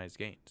unrecognized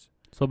gains.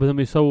 so بدهم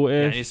يسووا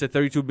ايش؟ يعني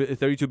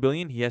 32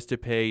 billion he has to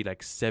pay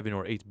like 7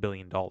 or 8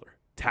 billion dollar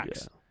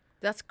tax.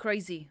 That's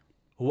crazy.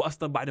 هو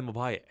اصلا بعد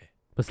مبايع.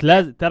 بس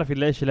لازم تعرفي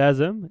ليش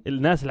لازم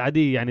الناس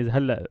العاديه يعني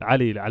هلا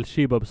على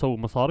الشيبه بيسووا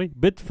مصاري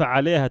بدفع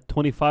عليها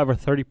 25 or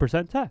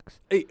 30% tax.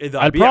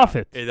 اذا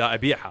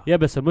ابيعها يا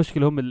بس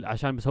المشكله هم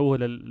عشان بيسووها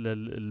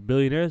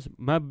للبليونيرز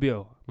ما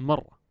بيبيعوا من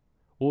مره.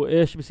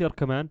 وايش بيصير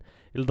كمان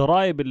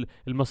الضرائب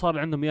المصاري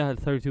اللي عندهم اياها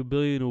 32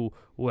 بليون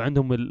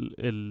وعندهم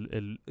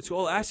it's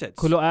all assets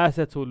كله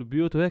assets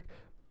والبيوت وهيك.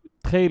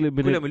 تخيل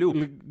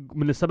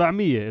من ال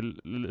 700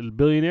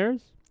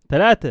 البليونيرز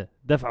 3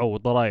 دفعوا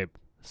ضرائب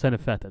السنه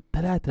فاتت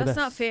 3 بس.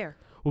 That's not fair.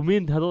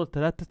 ومين هذول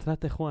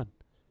 3 اخوان؟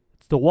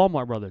 It's the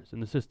Walmart brothers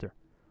and the sister.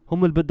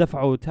 هم اللي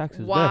بدفعوا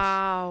taxes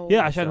بس.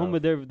 عشان هم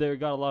they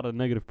got a lot of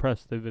negative press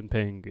they've been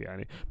paying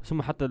يعني. بس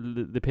هم حتى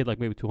they paid like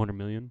maybe 200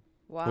 million.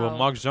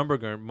 هو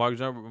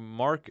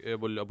مارك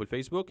ابو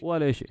الفيسبوك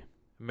ولا شيء.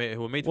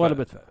 هو ما ولا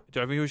بدفع.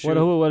 تعرفين هو ولا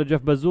هو ولا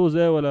جيف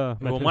بزوزة ولا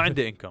هو ما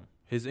عنده income.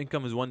 His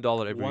income is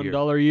 $1 every year.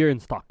 $1 a year in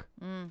stock.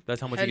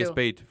 That's how much he gets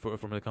paid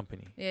from the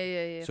company.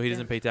 Yeah. So he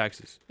doesn't pay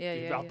taxes.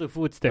 بيعطي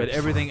food stamps. But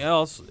everything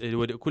else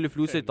كل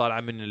فلوسه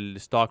طالعه من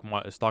الستوك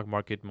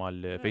ماركت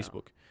مال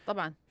فيسبوك.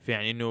 طبعا.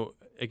 فيعني انه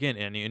again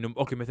يعني انه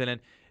اوكي مثلا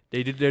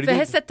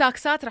فهسه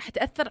التاكسات راح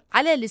تاثر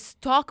على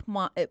الستوك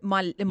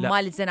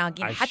مال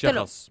الزناقين حتى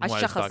لو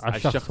على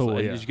الشخص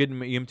ايش قد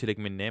يمتلك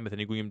منه.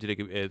 مثلا يقول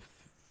يمتلك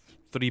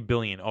 3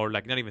 billion or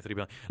like not even 3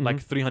 billion like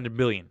 300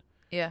 billion.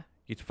 Yeah.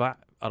 يدفع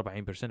 40%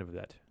 of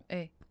that.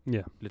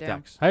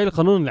 للتاكس. هاي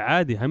القانون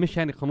العادي، هاي مش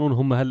يعني قانون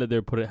هم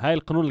هلا هاي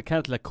القانون اللي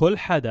كانت لكل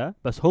حدا،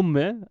 بس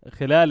هم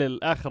خلال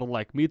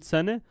الآخر 100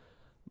 سنة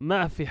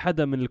ما في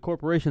حدا من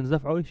الكوربوريشنز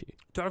دفعوا أي شيء.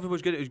 تعرف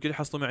ايش قد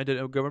يحصلوا من عند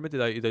الجفرمنت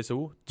اذا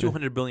يسووه $200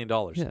 billion.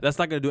 That's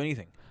not going to do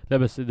anything. لا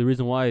بس the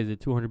reason why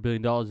is $200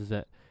 billion is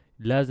that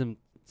لازم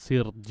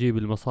تصير تجيب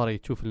المصاري،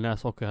 تشوف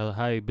الناس اوكي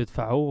هاي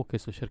بيدفعوا، اوكي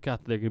سو الشركات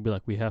they're gonna be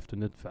like we have to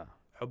ندفع.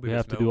 We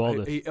have to do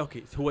all this.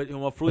 اوكي هو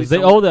المفروض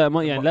they owe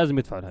that يعني لازم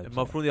يدفعوا هذا.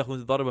 المفروض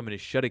ياخذون ضربه من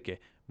الشركه،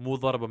 مو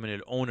ضربه من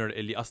الاونر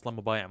اللي اصلا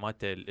مبايع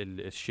مالته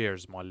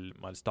الشيرز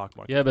مال ستوك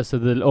ماركت. بس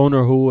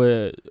الاونر هو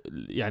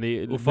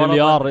يعني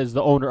المليار is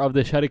the owner of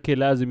the شركه،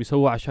 لازم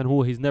يسوي عشان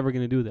هو he's never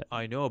gonna do that.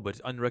 I know but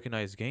it's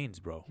unrecognized gains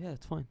bro. Yeah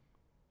it's fine.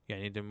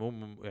 يعني انت مو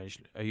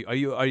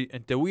يعني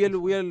انت ويا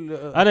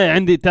انا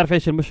عندي تعرف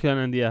ايش المشكله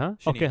انا عندي اياها؟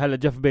 اوكي هلا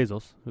جيف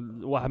بيزوس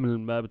واحد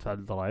من ما بدفع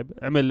الضرائب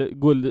عمل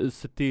قول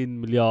 60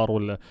 مليار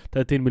ولا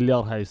 30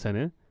 مليار هاي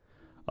السنه.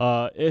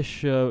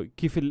 ايش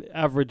كيف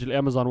الافريج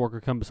الامازون وركر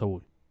كان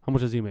بيسوي؟ how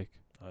much does he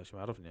make؟ شو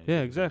ما عرفني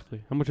يعني. Yeah exactly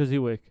how much does he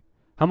make؟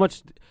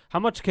 how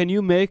much can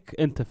you make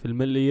انت في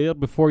المليار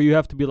before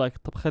you have to be like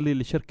طب خلي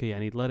الشركه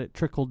يعني let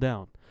it trickle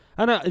down.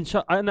 انا ان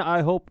شاء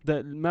انا I hope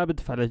that ما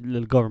بدفع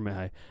للجفرمنت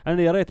هاي.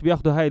 انا يا ريت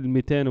بياخذوا هاي ال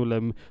 200 ولا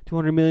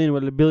 200 مليون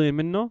ولا بليون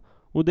منه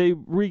و they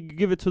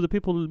give it to the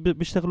people اللي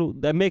بيشتغلوا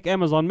that make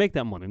Amazon make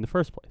that money in the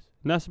first place.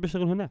 الناس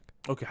بيشتغلوا هناك.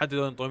 اوكي حتى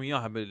لو نطوم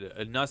اياها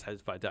الناس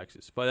حتدفع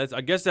taxes. But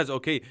I guess that's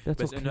okay.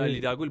 بس انه اللي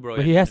دا اقول برو but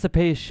he has to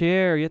pay a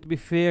share. you have to be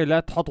fair. لا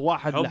تحط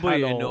واحد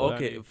لحاله انه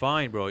اوكي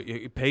fine bro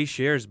you pay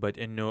shares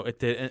but انه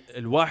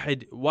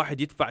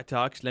الواحد يدفع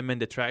tax لما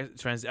the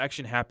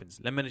transaction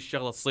happens. لما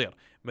الشغله تصير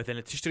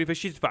مثلا تشتري في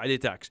شيء تدفع عليه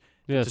tax.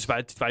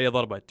 تدفع عليه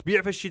ضربه،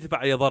 تبيع في شيء تدفع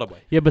عليه ضربه.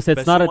 Yeah but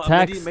it's not a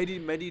tax.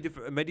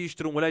 ما دي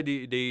يشترون ولا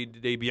دي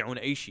يبيعون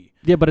اي شيء.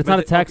 Yeah but it's not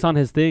a tax on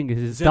his thing.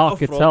 His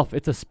stock itself.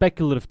 It's a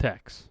speculative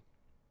tax.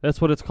 That's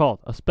what it's called,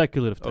 a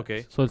speculative tax.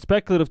 Okay. So the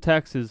speculative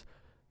tax is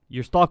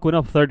your stock went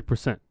up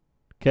 30%.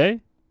 Okay?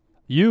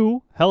 You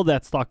held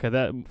that stock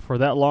for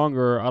that long,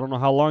 or I don't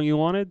know how long you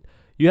wanted.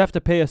 You have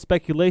to pay a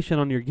speculation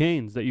on your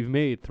gains that you've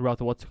made throughout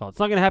the what's it called.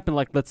 It's not going to happen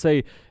like, let's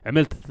say,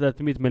 عملت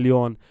 300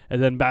 مليون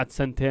and then بعد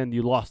سنتين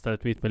you lost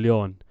 300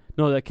 مليون.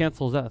 No, that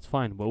cancels that. It's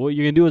fine. But what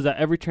you're going to do is that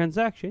every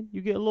transaction,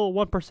 you get a little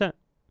 1%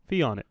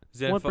 fee on it.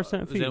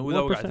 1% fee.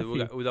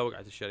 وإذا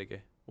وقعت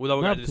الشركة ولا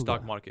وقع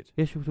الستوك ماركت.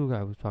 ايش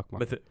بتوقع بالستوك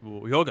ماركت؟ مثل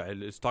يوقع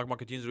الستوك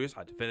ماركت ينزل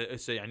ويصعد.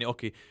 يعني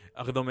اوكي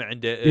اخذوا من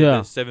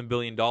عنده $7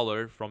 billion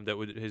from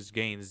his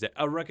gains that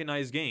are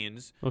recognized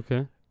gains.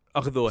 Okay.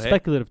 اخذوها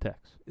speculative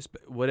tax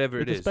whatever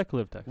it is.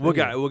 speculative tax.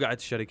 وقعت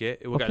الشركة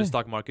وقع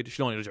الستوك ماركت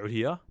شلون يرجعوا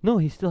لها؟ No,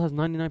 he still has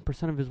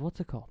 99% of his what's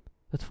it called.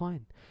 That's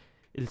fine.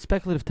 The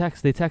speculative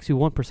tax they tax you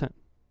 1%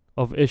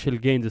 of ايش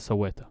الgains اللي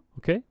سويته.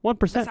 Okay? 1%.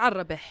 بس على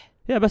الربح.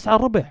 بس على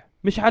الربح.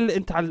 مش على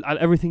انت على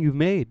everything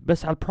you've made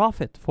بس على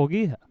البروفيت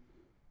فوقيها.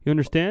 You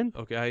understand?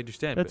 Okay, I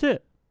understand. That's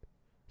it.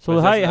 So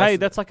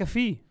that's like a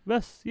fee.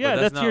 Bس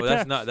that's your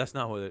tax.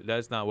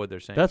 That's not what they're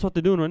saying. That's what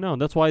they're doing right now.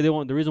 That's why they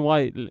want the reason why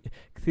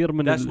كثير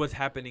من That's what's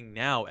happening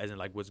now as in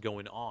like what's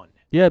going on.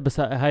 Yeah بس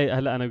هاي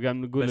هلا أنا قاعد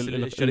نقول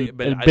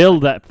ال bill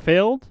that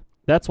failed.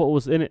 That's what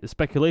was in it. The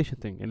speculation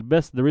thing.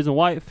 The reason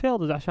why it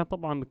failed is عشان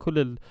طبعا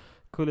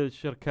كل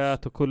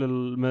الشركات وكل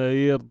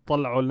الملايير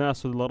طلعوا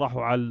الناس اللي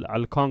راحوا على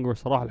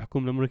الكونغرس راحوا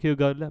الحكومة الأمريكية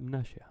وقالوا لا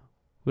مناشية.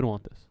 We don't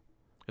want this.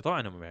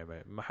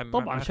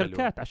 طبعا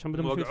شركات عشان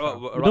بدهم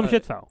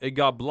يدفعوا. It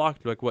got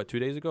blocked like what 2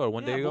 days ago or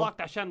 1 day ago.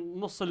 blocked عشان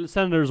نص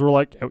الsenators were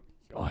like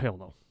oh hell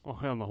no. Oh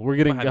hell no. We're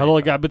getting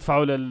هذول قاعد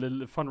بيدفعوا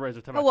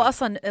للفند تبعهم. هو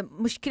أصلا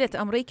مشكلة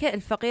أمريكا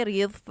الفقير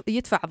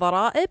يدفع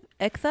ضرائب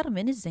أكثر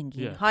من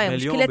الزنقين. هاي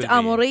مشكلة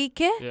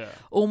أمريكا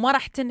وما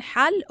راح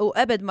تنحل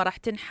وأبد ما راح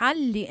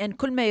تنحل لأن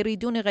كل ما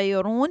يريدون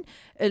يغيرون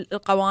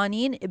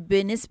القوانين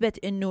بنسبة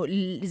إنه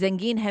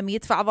الزنقين هم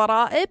يدفع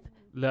ضرائب.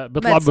 لا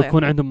بيطلع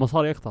بيكون عندهم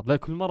مصاري أكثر. لا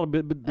كل مرة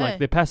like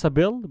they pass a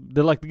bill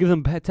they like to give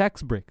them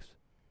tax breaks.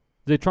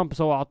 زي ترامب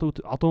سوى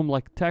عطوهم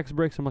like tax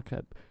breaks and like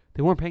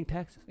they weren't paying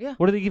taxes. Yeah.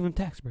 What do they give them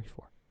tax breaks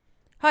for?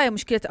 هاي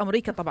مشكلة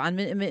أمريكا طبعا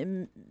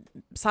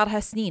صارها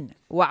سنين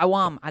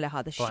وعوام على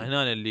هذا الشيء.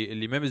 هنا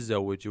اللي ما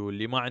متزوج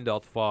واللي ما عنده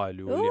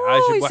أطفال واللي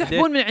عايش بوحده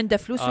يسحبون من عنده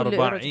فلوس 40%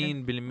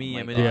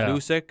 من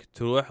فلوسك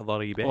تروح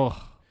ضريبة.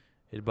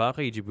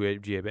 الباقي يجي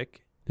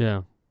بجيبك.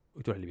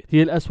 وتروح البيت.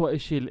 هي الأسوأ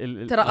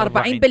شيء ترى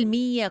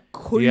 40%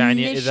 كلش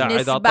يعني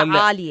نسبة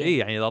عالية.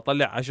 يعني إذا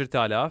طلع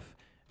 10,000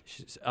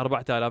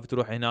 4,000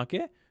 تروح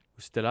هناك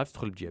و6,000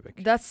 تدخل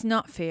بجيبك. That's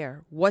not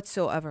fair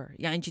whatsoever.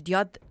 يعني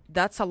جديات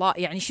that's a lot.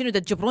 يعني شنو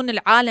تجبرون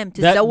العالم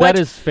تتزوج؟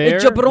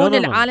 تجبرون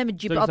العالم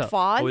تجيب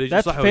أطفال؟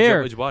 That's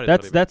fair.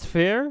 That's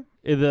fair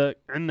إذا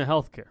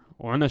عندنا health care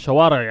وعنا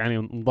شوارع يعني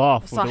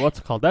نضاف what's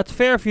called that's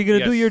fair if you're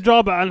gonna do your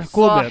job على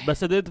الحكومة.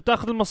 بس إذا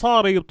بتاخذ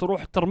المصاري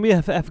وبتروح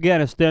ترميها في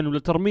أفغانستان ولا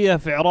ترميها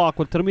في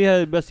العراق ولا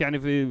ترميها بس يعني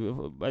في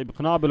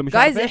قنابل ومش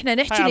عارف. إحنا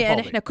نحكي لأن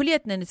إحنا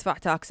كليتنا ندفع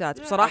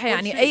تاكسات بصراحة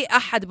يعني أي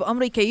أحد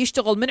بأمريكا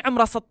يشتغل من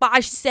عمره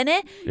 16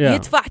 سنة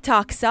يدفع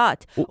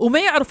تاكسات وما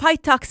يعرف هاي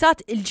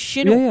التاكسات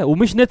شنو.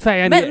 ومش ندفع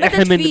يعني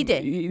إحنا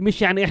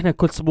مش يعني إحنا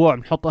كل أسبوع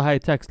نحط هاي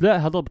تاكس،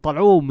 لا هذا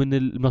بيطلعوه من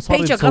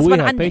المصاري اللي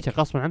نسويها بيتشك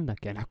غصبا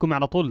عنك يعني حكومة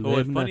على طول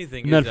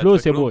من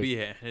الفلوس يا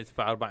ابوي. احنا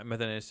ندفع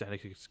مثلا احنا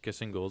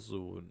كسنجلز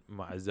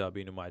ومع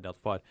الزابين ومع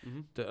الاطفال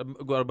 40%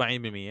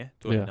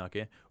 تروح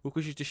هناك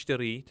وكل شيء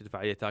تشتريه تدفع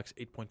عليه تاكس 8.25%.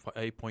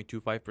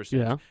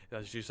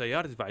 اذا تشتري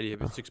سياره تدفع عليه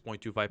 6.25%.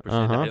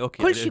 يعني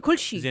اوكي كل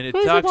شيء زين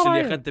التاكس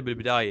اللي اخذته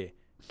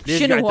بالبدايه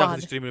ليش قاعد تاخذ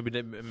تشتري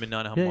من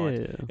انا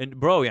همات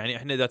برو. يعني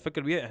احنا اذا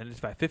تفكر بيها احنا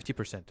ندفع 50%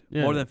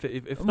 more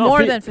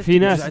than 50%. في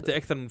ناس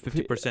اكثر من 50%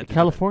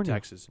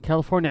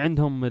 كاليفورنيا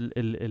عندهم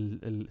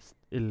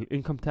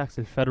الانكم تاكس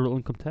الفيدرال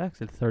انكم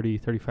تاكس 30-35%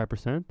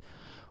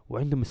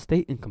 وعندهم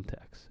ستيت انكم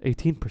تاكس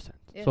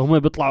 18%. هم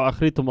بيطلعوا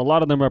اخريتهم a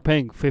lot of them are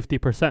paying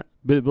 50%.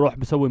 بيروح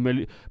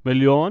بيسوي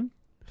مليون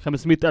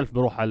 500,000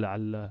 بروح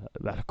على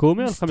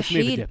الحكومه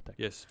 500 بجيبتك.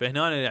 يس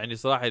فهنا يعني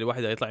صراحه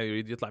الواحد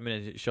يريد يطلع من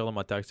الشغله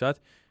مال تاكسات.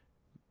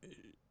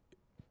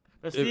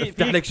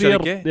 افتح لك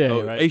شركه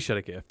أو اي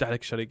شركه افتح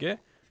لك شركه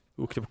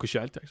واكتب كل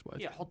شيء على التاكس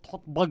مالك.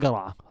 حط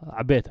بقره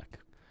على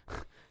بيتك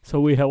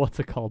سويها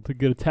واتس كولد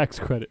جيت تاكس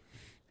كريدت.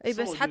 اي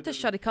بس حتى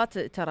الشركات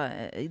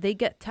ترى they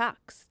get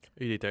taxed.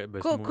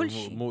 بس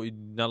مو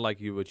not like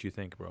you what you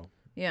think bro.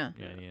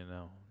 يعني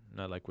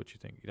not like what you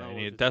think.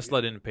 يعني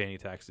Tesla didn't pay any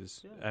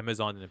taxes.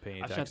 Amazon didn't pay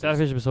any taxes. عشان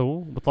تعرف ايش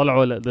بيسووا؟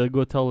 بيطلعوا they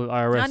go tell the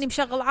IRS. يعني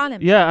مشغل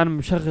عالم. انا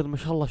مشغل ما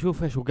شاء الله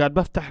شوف ايش وقاعد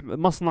بفتح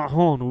مصنع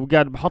هون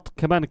وقاعد بحط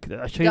كمان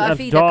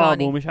 20,000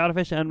 جوب ومش عارف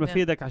ايش. انا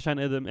بفيدك عشان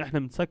اذا احنا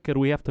بنسكر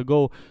we have to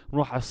go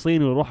نروح على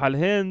الصين ونروح على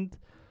الهند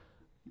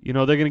you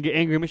know they're gonna get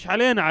angry مش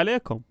علينا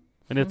عليكم.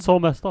 and it's so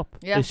messed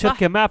up.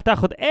 الشركة ما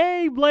بتاخذ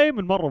اي blame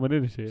من مرة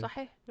من شيء.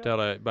 صحيح.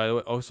 ترى by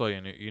the way also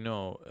يعني you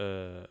know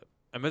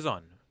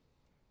Amazon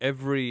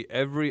every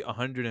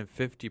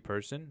 150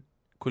 person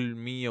كل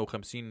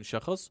 150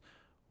 شخص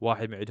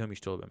واحد من عندهم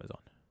يشتغل بأمازون.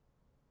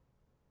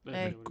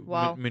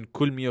 من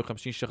كل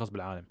 150 شخص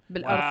بالعالم.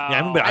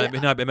 يعني مو بالعالم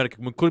هنا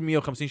بأمريكا من كل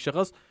 150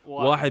 شخص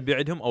واحد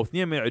بيعدهم أو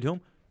اثنين ما يعدهم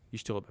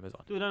يشتغل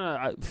بأمازون.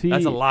 أنا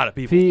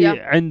في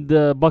عند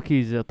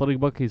باكيز طريق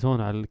باكيز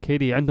هون على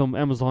الكيري عندهم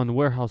أمازون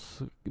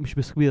ويرهاوس مش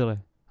بس كبيرة.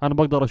 أنا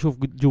بقدر أشوف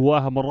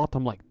جواها مرات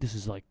I'm like this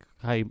is like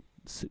هاي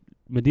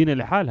مدينة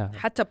لحالها.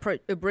 حتى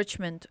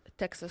بريتشموند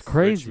تكساس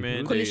كلش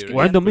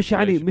وعندهم مش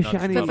يعني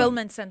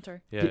fulfillment center.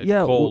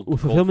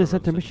 وفulfillment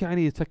center مش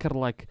يعني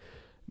تفكر like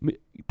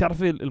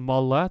تعرفي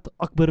المالات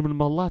أكبر من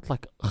المالات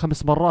like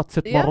 5 مرات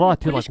 6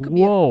 مرات you're like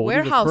wow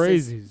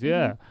crazy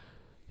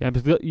يعني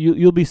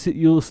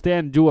you'll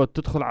stand جوا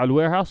تدخل على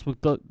الويرهاوس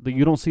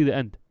you don't see the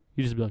end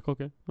you just be like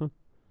okay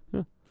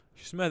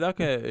شو اسمه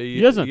ذاك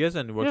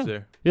يزن works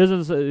there.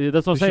 يزن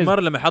that's what I'm saying.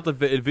 مرة لما حط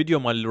الفيديو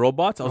مال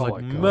الروبوت I was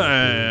like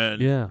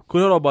man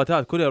كلها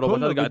روبوتات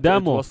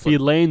قاعد توصل في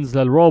lanes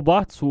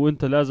للروبوتس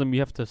وانت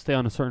لازم you have to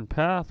stay on a certain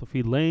path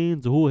وفي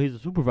lanes وهو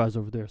he's a supervisor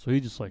over there so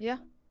he just like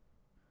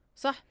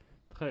صح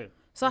تخيل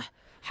صح.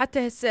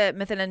 حتى هسه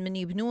مثلا من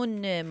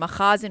يبنون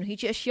مخازن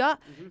وهيجي اشياء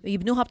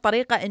يبنوها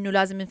بطريقه انه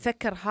لازم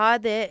نفكر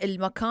هذا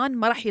المكان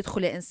ما راح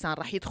يدخله انسان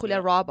راح يدخله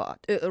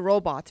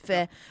روبوت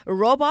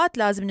فالروبوت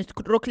لازم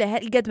نترك له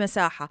هالقد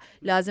مساحه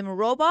لازم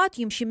الروبوت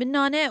يمشي من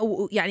هنا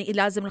ويعني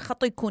لازم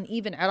الخط يكون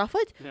ايفن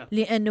عرفت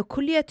لانه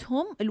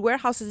كليتهم الوير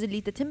هاوسز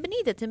اللي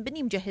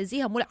تنبني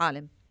مجهزيها مو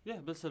العالم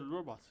بس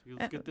الروبوت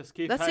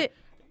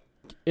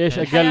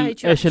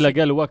ايش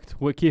الاقل وقت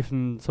وكيف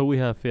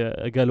نسويها في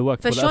اقل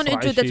وقت. فشون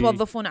انتم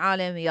توظفون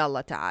عالم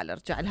يلا تعال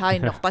ارجع لهاي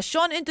النقطه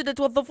شلون انتم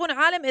توظفون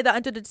عالم اذا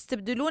انتم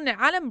تستبدلون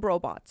العالم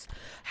بروبوتس.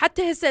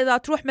 حتى هسه اذا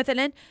تروح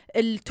مثلا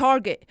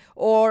التارجت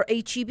او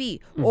HEB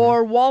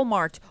او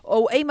والمارت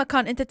او اي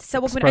مكان انت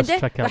تسوق من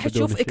عنده راح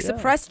تشوف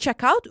اكسبرس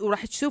تشيك اوت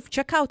وراح تشوف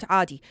تشيك اوت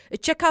عادي.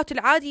 التشيك اوت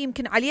العادي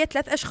يمكن عليه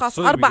 3 أشخاص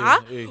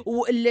 4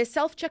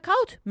 والسيلف تشيك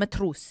اوت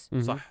متروس.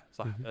 صح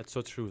that's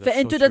so true.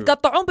 فانتوا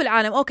تقطعون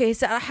بالعالم اوكي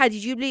هسه احد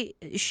يجيب لي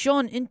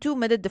شلون انتوا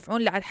ما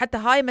تدفعون حتى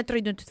هاي ما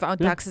تريدون تدفعون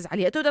تاكسز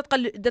عليها. انتوا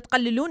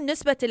تقللون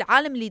نسبه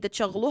العالم اللي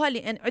تشغلوها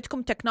لان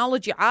عندكم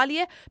تكنولوجي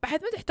عاليه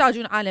بحيث ما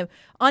تحتاجون عالم.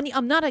 اني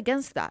ام نوت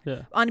اجينست ذات.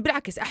 انا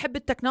بالعكس احب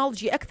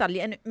التكنولوجي اكثر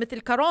لان مثل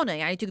كورونا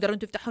يعني تقدرون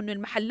تفتحون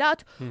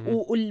المحلات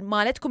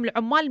ومالتكم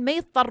العمال ما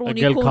يضطرون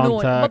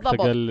يكونون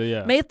بالضبط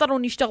ما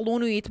يضطرون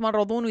يشتغلون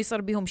ويتمرضون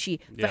ويصير بهم شيء.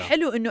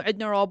 فحلو انه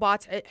عندنا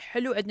روبوت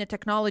حلو عندنا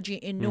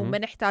تكنولوجي انه ما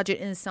نحتاج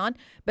الانسان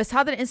بس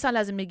هذا الانسان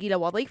لازم نلقي له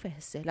وظيفه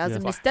هسه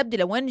لازم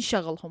نستبدله وين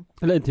نشغلهم.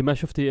 لا انت ما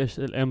شفتي ايش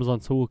الامازون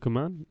سووا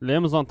كمان؟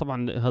 الامازون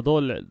طبعا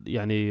هذول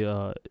يعني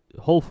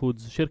هول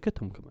فودز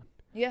شركتهم كمان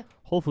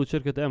هول فود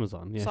شركه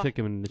امازون، يعني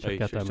شركه من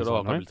شركات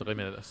امازون قبل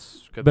تقريبا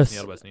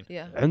 4 سنين.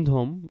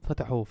 عندهم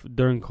فتحوا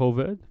during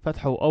COVID،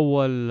 فتحوا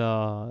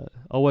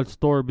اول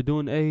ستور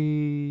بدون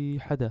اي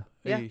حدا.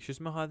 اي شو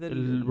اسمه هذا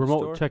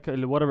الريموت تشيك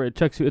whatever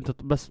it checks you،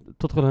 انت بس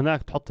تدخل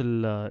هناك تحط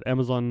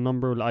الامازون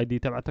نمبر والاي دي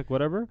تبعتك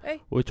whatever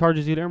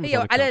وتشارجز يو الامازون.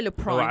 هي على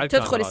البرايم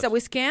تدخل تسوي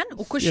سكان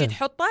وكل شيء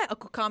تحطه،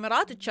 اكو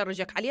كاميرات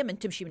تشرجك عليه من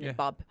تمشي من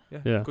الباب.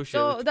 كل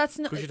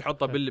شيء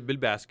تحطه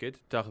بالباسكت،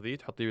 تاخذيه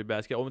تحطيه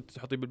بالباسكت او انت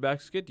تحطيه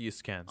بالباسكت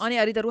يسكان.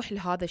 انا اريد اروح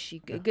لهذا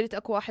الشيء. قلت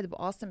اكو واحد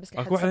باوستن بس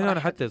اكو واحد هنا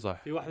حتى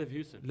صح، في واحده في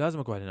هيوستن لازم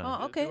اكو واحد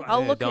هنا. اوكي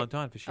داون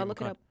تاون في شيء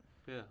مكان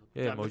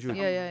موجود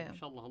ان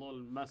شاء الله.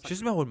 هذول شو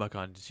اسمه هو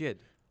المكان زيد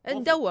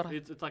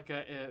ندور.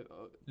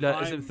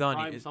 لا اسم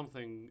ثاني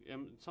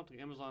something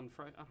Amazon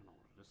I don't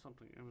know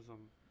something Amazon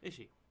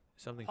ايش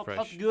something fresh.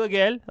 حط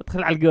جوجل،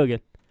 ادخل على جوجل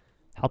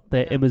حط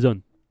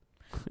امازون.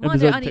 ما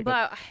ادري انا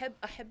بقى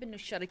احب انه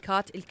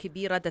الشركات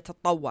الكبيره دا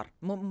تتطور،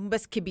 مو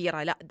بس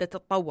كبيره لا دا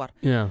تتطور.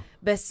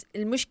 بس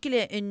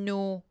المشكله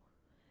انه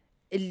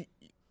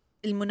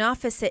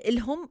المنافسه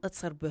لهم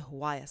تصير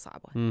بهوايه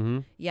صعبه.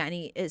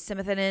 يعني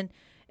مثلا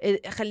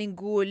خلينا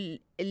نقول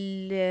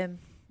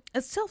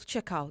السيلف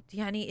تشيك اوت،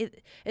 يعني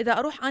اذا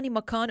اروح اني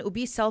مكان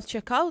وبي سيلف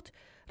تشيك اوت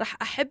راح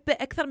احبه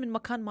اكثر من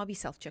مكان ما بي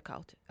سيلف تشيك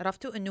اوت.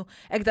 عرفتوا انه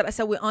اقدر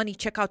اسوي اني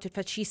تشيك اوت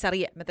فد شيء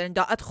سريع. مثلا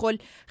دا ادخل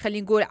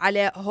خلينا نقول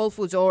على هول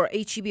فودز او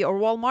اتش بي او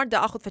وول مارت،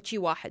 دا اخذ فد شيء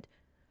واحد،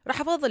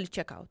 راح افضل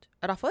التشيك اوت.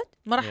 عرفت؟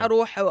 ما راح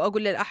اروح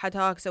واقول للاحد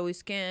هاك سوي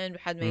سكان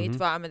لحد ما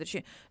يدفع ما ادري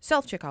شيء.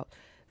 سيلف تشيك اوت.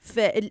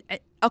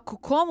 فاكو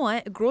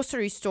كوما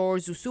جروسري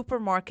ستورز وسوبر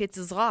ماركتس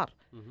صغار،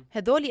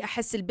 هذولي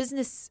احس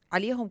البزنس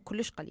عليهم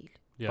كلش قليل.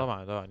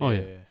 طبعا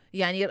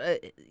يعني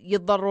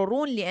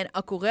يتضررون لان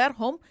اكو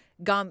غيرهم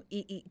قام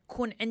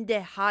يكون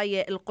عنده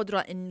هاي القدره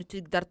انه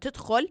تقدر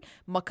تدخل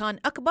مكان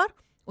اكبر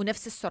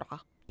ونفس السرعه.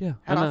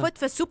 عرفت؟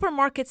 فالسوبر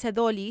ماركتس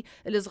هذولي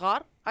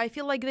الصغار I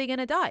feel like they're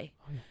gonna die.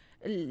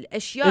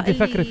 الاشياء اللي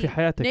فكري في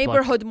حياتك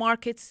neighborhood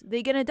markets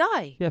they're gonna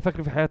die.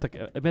 فكري في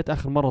حياتك متى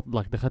اخر مره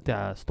دخلتي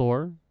على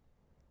ستور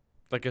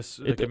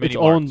it's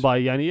owned by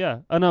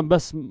يعني انا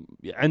بس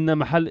عندنا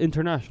محل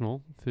انترناشونال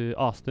في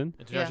اوستن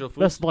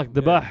بس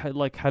ذباح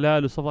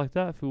حلال وصف لايك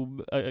ذات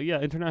في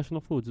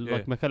انترناشونال فودز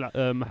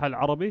محل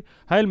عربي.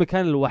 هاي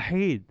المكان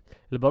الوحيد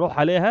اللي بروح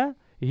عليها،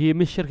 هي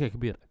مش شركه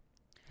كبيره.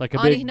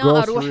 أنا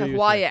هنا أروح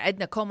هواية،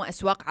 عندنا كوما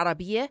أسواق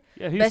عربية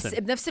بس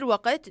بنفس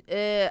الوقت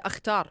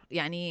أختار.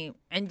 يعني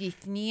عندي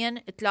 2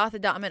 3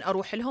 دائما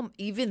أروح لهم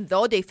even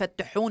though they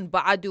يفتحون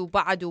بعد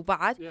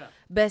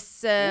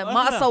بس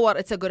ما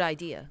أتصور it's a good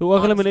idea. هو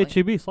أغلى من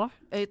HEB صح؟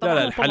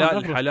 لا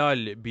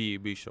الحلال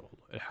بيشغل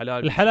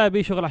الحلال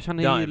بيشغل عشان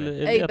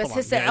هي بس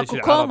هسه أكو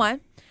كوما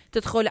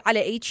تدخل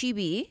على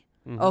HEB.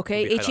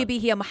 اوكي اتش بي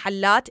هي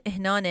محلات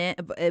هنا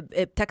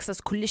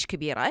بتكساس كلش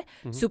كبيره،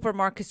 سوبر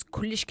ماركتس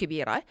كلش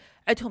كبيره،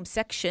 عندهم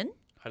سكشن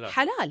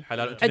حلال.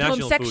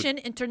 عندهم سكشن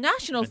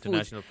انترناشونال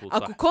فود.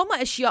 اكو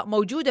كوما اشياء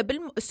موجوده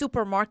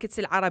بالسوبر ماركتس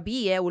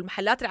العربيه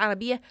والمحلات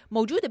العربيه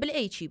موجوده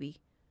بالاتش بي.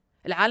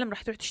 العالم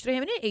راح تروح تشتريها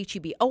من الاتش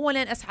بي.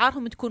 اولا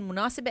اسعارهم تكون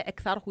مناسبه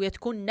اكثر، وهي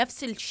تكون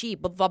نفس الشيء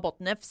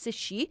بالضبط نفس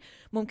الشيء.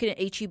 ممكن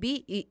الاتش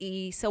بي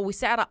يسوي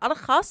سعره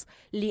ارخص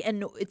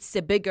لانه اتس ا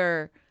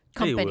بيجر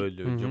ايوه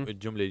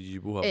الجمله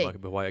يجيبوها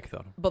بهوايه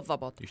اكثر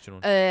بالضبط.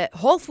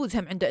 هول فودز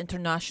هم عنده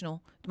انترناشونال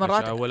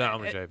مرات ولا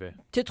عمر شايفه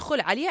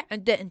تدخل عليه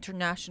عنده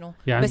انترناشونال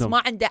بس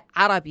ما عنده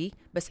عربي،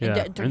 بس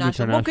عنده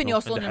انترناشونال. ممكن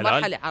يوصلون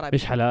لمرحله عربي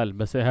مش حلال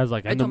بس هاز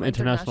عندهم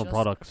انترناشونال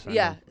برودكتس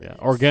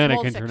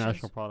اورجانيك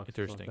انترناشونال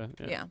برودكتس.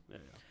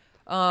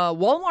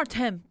 وول مارت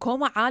هم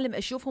كوما عالم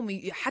اشوفهم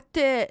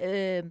حتى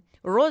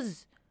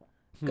رز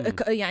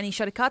يعني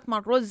شركات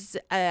مال رز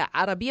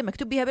عربية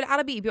مكتوب بها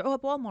بالعربي يبيعوها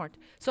بوال مارت.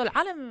 سو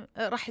العالم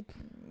راح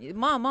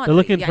ما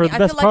يعني for the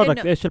best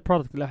product. ايش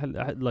البرودكت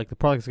like the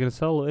product's gonna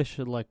sell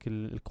ايش like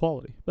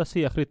الكواليتي. بس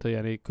هي اخريتها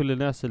يعني كل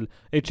الناس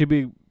HEB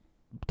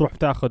بتروح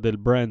تاخذ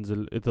البراندز.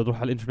 اذا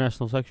تروح على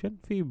الانترناشونال سكشن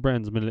في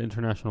براندز من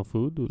الانترناشونال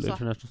فود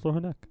والانترناشونال ستور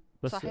هناك.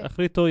 بس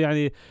اخريته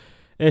يعني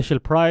ايش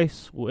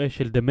البرايس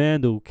وايش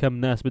الديماند وكم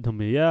ناس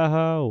بدهم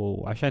اياها،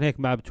 وعشان هيك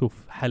ما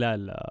بتشوف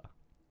حلال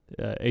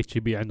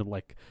HEB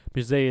عندهم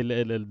مش زي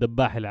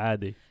الذباح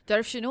العادي.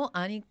 تعرف شنو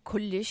أنا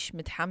كلش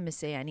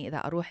متحمسة يعني إذا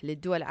أروح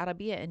للدول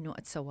العربية إنه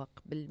أتسوق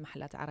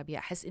بالمحلات العربية.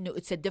 أحس إنه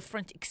it's a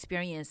different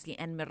experience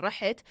لأن من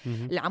رحت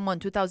العمان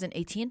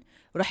 2018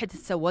 ورحت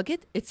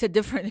تسوقت it's a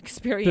different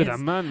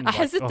experience.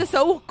 أحس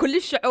التسوق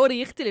كل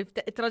شعوري يختلف،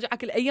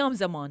 ترجعك الأيام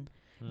زمان.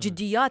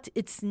 جديات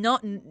it's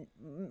not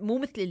مو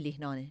مثل اللي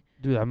هنا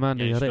عمان.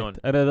 يا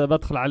ريت انا اذا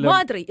بدخل على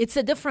ما ادري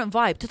it's a different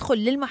vibe.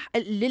 تدخل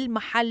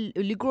للمحل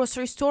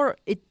الجروسري ستور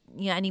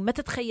يعني ما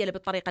تتخيله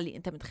بالطريقه اللي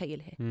انت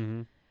متخيلها.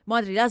 ما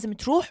ادري لازم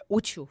تروح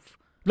وتشوف.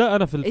 لا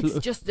انا في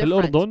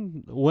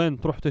الاردن وين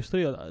تروح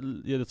تشتري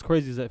it's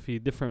crazy في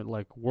different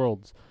like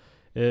worlds.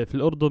 في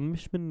الاردن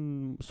مش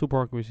من سوبر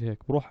ماركت مش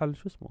هيك، بروح على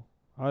شو اسمه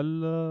على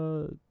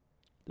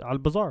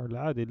البازار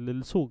العادي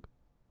السوق.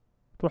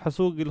 تروح على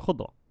سوق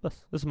الخضرة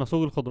بس اسمه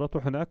سوق الخضرة.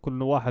 تروح هناك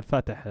كل واحد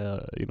فاتح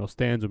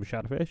stands ومش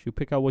عارف ايش. you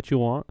pick out what you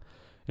want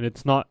and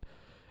it's not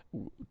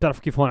تعرف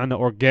كيف هون عندنا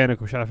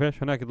اورجانيك ومش عارف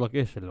ايش، هناك يقول لك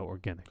ايش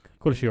الاورجانيك،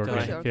 كل شيء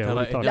اورجانيك.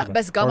 لا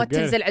بس قامت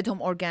تنزل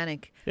عندهم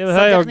اورجانيك.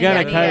 هاي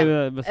اورجانيك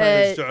هاي بس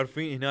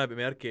تعرفين هنا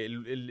بامريكا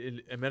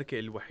امريكا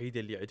الوحيده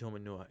اللي عندهم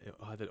انه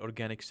هذا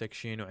الاورجانيك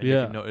سكشن، وعندك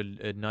انه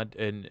الناد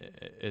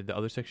ذا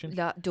اذر سكشن.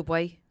 لا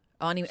دبي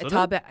اني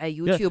اتابع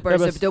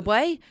يوتيوبرز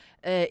بدبي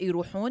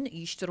يروحون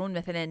يشترون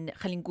مثلا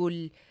خلينا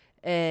نقول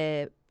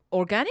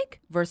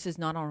اورجانيك versus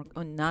non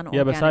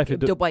organic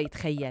دبي.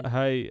 تخيل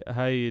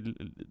هاي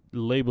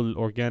الليبل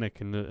اورجانيك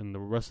in the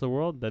rest of the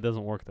world that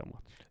doesn't work that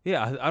much.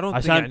 I don't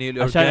think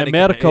يعني عشان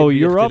امريكا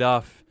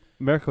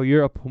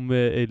ويوروب هم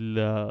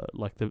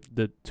like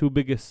the two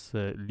biggest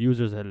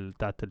users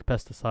بتاعت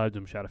البستيسايدز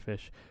ومش عارف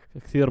ايش.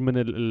 كثير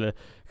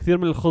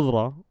من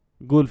الخضره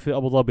قول في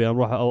ابو ظبي، انا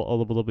اروح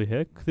ابو ظبي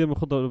هيك، كثير من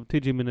الخضره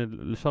بتيجي من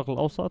الشرق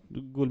الاوسط،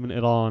 قول من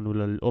ايران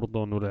ولا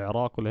الاردن ولا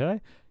العراق ولا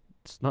هاي.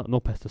 It's not no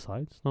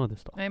pesticides, none of this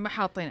stuff. يعني ما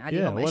حاطين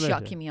عليهم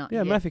اشياء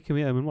كيميائيه. ما في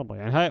كيمياء من مره،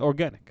 يعني هاي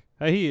اورجانيك.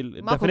 هي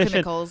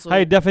الديفينيشن،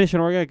 هاي الديفينيشن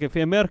اورجانيك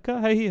في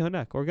امريكا، هي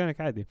هناك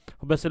اورجانيك عادي.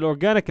 بس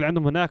الاورجانيك اللي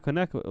عندهم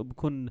هناك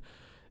بيكون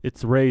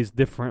it's raised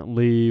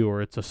differently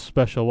or it's a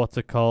special what's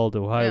it called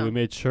وهاي we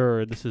made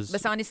sure this is.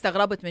 بس انا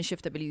استغربت من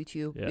شفته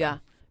باليوتيوب.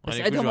 بس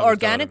عندهم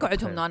اورجانيك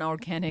وعندهم نون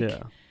اورجانيك.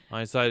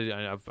 انا صار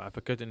يعني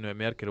فكرت انه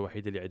امريكا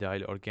الوحيده اللي عندها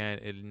الاورجان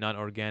النون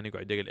اورجانيك،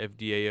 وعندك الاف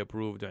دي اي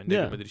ابروفد، وعندك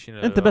ما ادري شنو.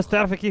 انت بس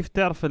تعرف كيف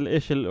تعرف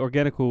ايش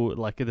الاورجانيك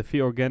لايك اذا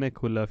في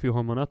اورجانيك ولا في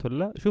هرمونات ولا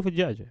لا. شوف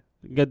الدجاجه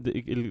قد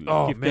كيف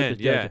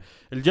قد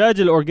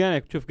الدجاجه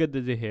الاورجانيك تشوف قد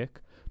زي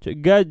هيك،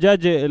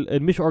 الدجاجه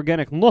المش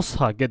اورجانيك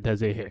نصها قدها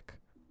زي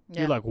هيك.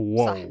 you're like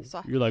wow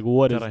صح. you're like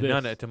what is this.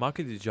 هنا انت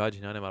ماكل الدجاج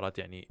هنا مرات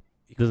يعني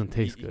doesn't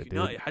taste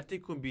good. حتى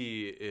يكون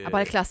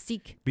عبالة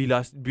بلاستيك،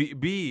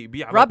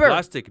 عبالة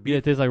بلاستيك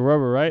it tastes like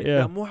rubber right.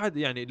 لا مو حد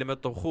يعني لما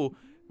تطبخوه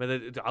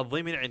مثلا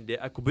تعظيه من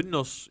عنده اكو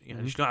بالنص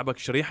يعني شلون عبك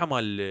شريحه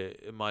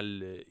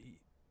مال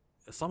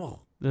صمغ.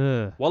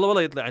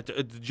 والله يطلع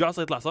الدجاج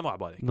يطلع صمغ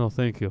عبالك. no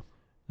thank you.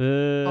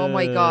 oh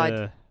my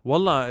god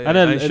والله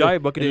انا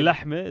شايب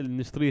اللحمه اللي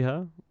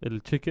نشتريها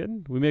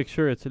التشيكن we make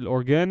sure it's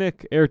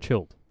organic air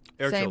chilled.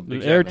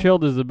 Air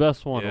chilled is the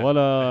best one.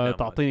 ولا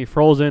تعطيني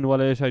frozen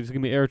ولا ايش. just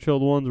give me air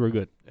chilled ones we're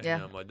good.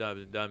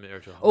 دائما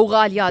air chilled.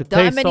 وغاليات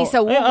دائما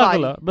يسوون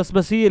غالي.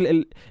 بس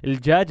هي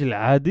الدجاج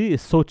العادي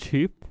is so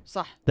cheap.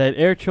 صح. that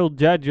air chilled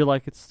دجاج you're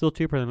like it's still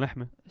cheaper than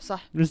اللحمه.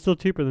 صح. it's still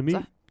cheaper than meat.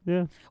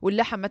 صح.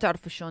 واللحم ما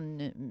تعرف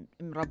شلون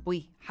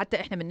مربيه. حتى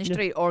احنا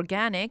بنشتري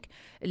اورجانيك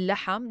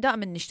اللحم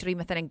دائما نشتري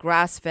مثلا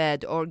grass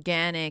fed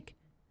organic.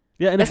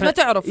 بس ما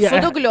تعرف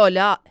صدق لو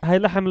لا. هاي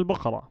لحم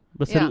البقرة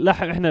بس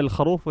اللحم احنا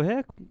الخروف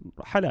وهيك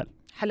حلال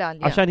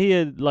عشان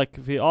هي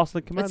like في أصل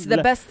كمان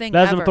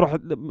لازم ever. تروح.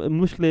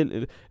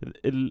 المشكلة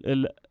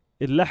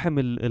اللحم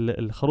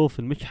الخروف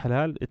المش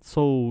حلال it's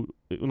so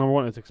number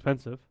one it's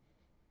expensive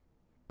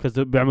because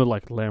بيعمل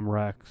like lamb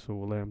racks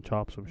و lamb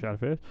chops ومش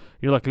عارف ايش.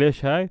 you're like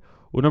ليش هاي.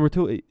 و number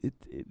two it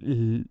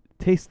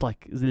tastes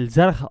like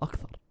الزرخة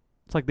أكثر.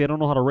 It's like they don't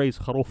know how to raise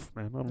خروف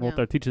man. I don't know what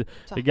they're teaching.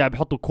 They قاعد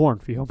بيحطوا corn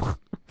فيهم. I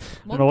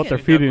don't know what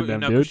they're feeding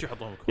them dude.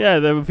 Yeah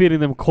they're feeding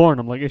them corn.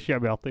 I'm like ايش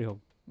قاعد بيعطيهم.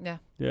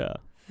 yeah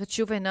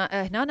فتشوف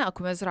هنا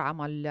اكو مزرعة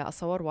مال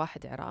أصور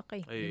واحد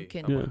عراقي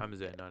يمكن أبو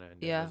حمزة هنا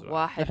عندنا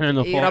واحد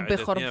يربي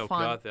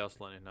خرفان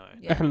أصلا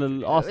هنا. احنا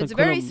الأصل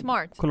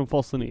كلهم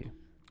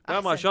فلسطينيين.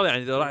 لا ما شاء الله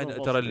يعني راح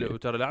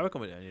ترى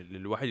لعبكم يعني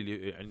الواحد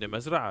اللي عنده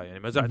مزرعه يعني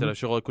مزرعه ترى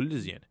شغل كل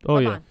زين.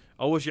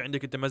 اول شيء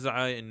عندك انت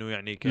مزرعه انه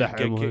يعني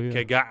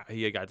كقع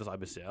هي قاعده تصعب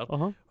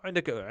بالسعر.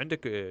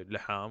 عندك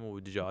لحام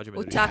ودجاج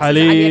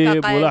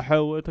وحليب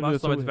ولحم ما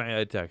تدفع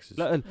عليه تاكسز.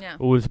 لا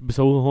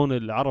وبيسووه هون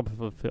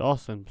العرب في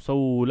أصلا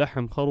بيسووا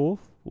لحم خروف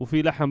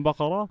وفي لحم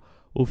بقره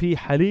وفي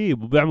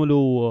حليب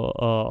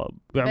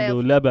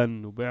وبيعملوا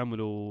لبن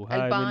وبيعملوا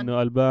هاي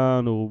منه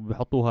البان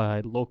وبيحطوها هاي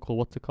اللوكال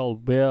واتس كول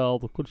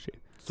بيض وكل شيء.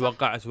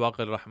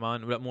 اسواق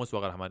الرحمن لا مو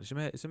اسواق الرحمن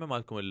اسمها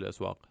مالكم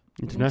الاسواق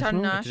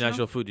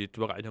انترناشونال فود.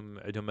 يتوقع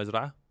عندهم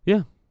مزرعه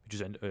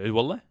جزء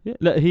والله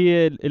لا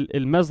هي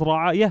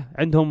المزرعه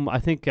عندهم اي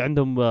ثينك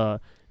عندهم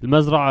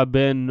المزرعه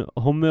بين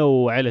هم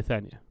وعائله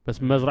ثانيه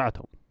بس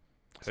مزرعتهم.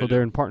 So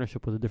they're in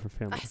partnership with a different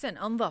family. أحسن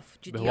أنظف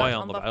جديات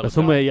أنظف. بس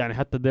هم يعني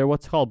حتى they're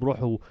what's called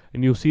بروحوا and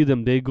you see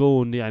them they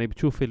go يعني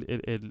بتشوف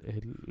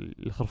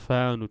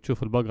الخرفان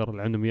وتشوف البقر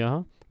اللي عندهم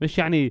إياها. مش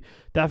يعني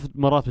تعرف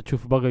مرات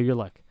بتشوف بقر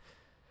you're like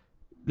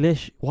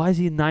ليش why is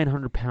he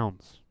 900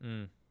 pounds.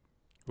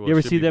 You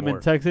ever see them in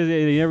Texas?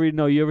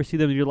 You ever see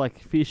them and you're like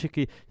في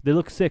شكل they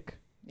look sick.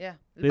 Yeah.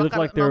 They look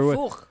like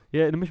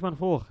they're مش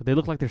منفوخ. They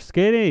look like they're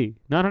skinny.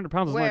 900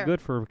 pounds is not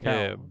good for a cow.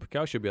 Yeah,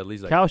 cow should be at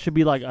least like cow should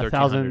be like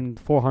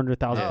 1,400,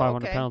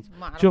 1,500 pounds.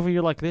 شوف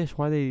you're like ليش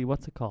why they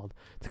what's it called?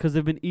 It's because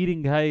they've been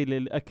eating هاي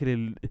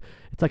الأكل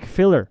it's like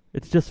filler.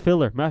 It's just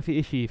filler. ما في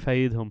إشي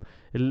يفيدهم.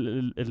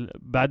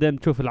 بعدين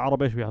تشوف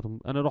العرب إيش بيعطون.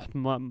 أنا رحت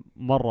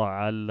مرة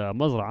على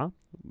المزرعة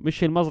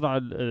مش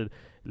المزرعة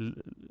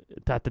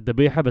تاعت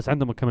الذبيحة بس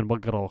عندهم كمان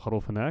بقرة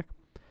وخروف هناك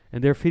and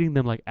they're feeding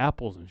them like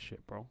apples and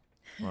shit bro.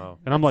 Wow.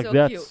 And I'm like,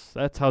 so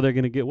that's how they're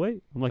gonna get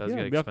weight. I'm like, That's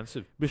yeah,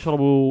 expensive.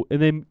 بيشربوا. And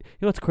then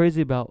you know what's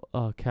crazy about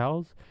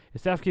cows?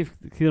 تعرف كيف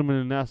كثير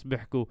من الناس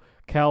بيحكوا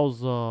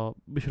cows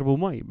بيشربوا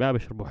مي ما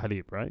بيشربوا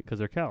حليب, right? Because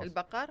they're cows.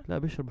 البقر لا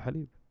بيشربوا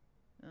حليب.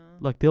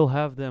 Like they'll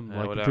have them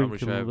like drink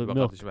the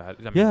milk.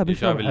 Yeah,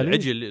 بيشرب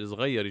العجل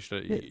الصغير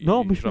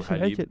يشرب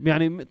حليب.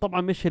 يعني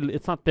طبعا مش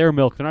it's not their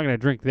milk. They're not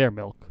gonna drink their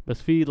milk.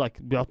 بس في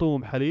like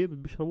بيعطوهم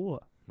حليب بيشربوها.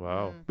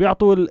 واو.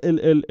 بيعطوا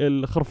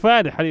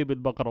الخرفان الحليب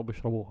البقرة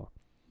وبيشربوها.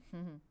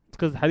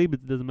 Because الحليب it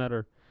doesn't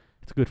matter.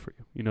 It's good for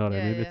you. You know what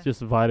I mean? It's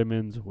just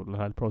vitamins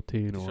ولا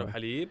البروتين. بشرب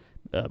حليب؟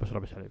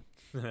 بشربش حليب.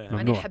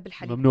 أنا أحب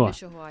الحليب. ممنوع.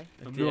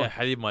 ممنوع.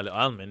 حليب مال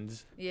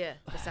الالمندز.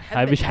 بس أحب.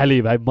 هاي مش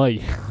حليب هاي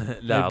مي.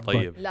 لا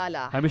طيب.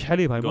 لا. هاي مش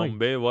حليب هاي مي.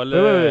 قنبة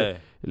ولا.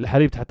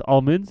 الحليب تحت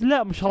almonds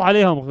لا ما شاء الله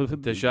عليهم.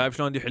 أنت شايف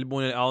شلون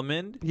يحلبون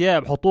الالمند؟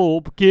 بحطوه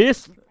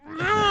بكيس.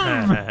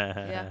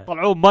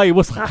 طلعوه مي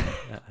وسخة.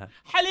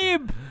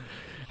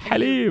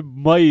 حليب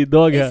مي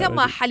دوغا.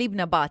 يسمى حليب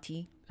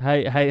نباتي.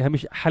 هاي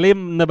مش حليب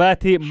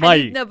نباتي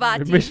مي.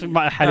 مش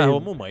حليب. هو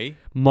مو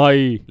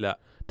مي. لا.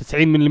 90%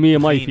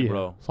 مي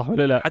فيها. صح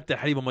ولا لا؟ حتى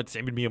الحليب هم 90%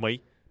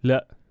 مي.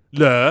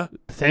 لا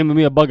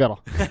 90%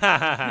 بقرة.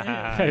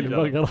 هاي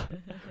البقرة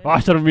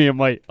 10%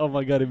 مي. Oh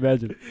my god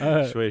imagine.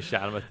 شوي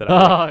الشعر مثل.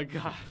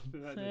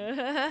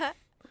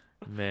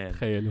 Man.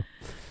 تخيلوا.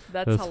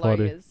 That's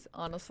hilarious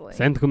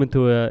honestly. عندكم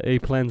انتوا اي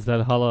plans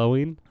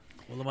للهالوين؟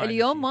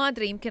 اليوم ما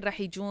ادري يمكن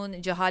راح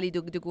يجون جهالي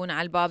يدقدقون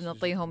على الباب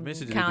نعطيهم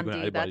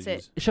كاندي. That's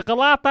it.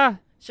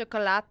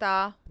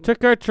 شوكولاتة.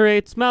 Trick or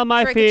treat. Smell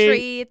my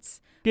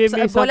feet. Give me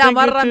something ولا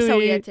مرة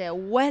مسويته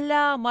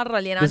ولا مرة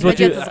اللي أنا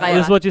جيت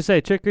صغيرة. This is what you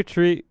say. Trick or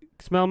treat.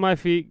 Smell my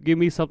feet. Give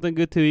me something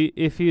good to eat.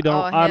 If you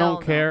don't, I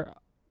don't care.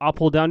 I'll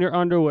pull down your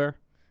underwear.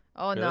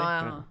 Oh no.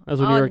 That's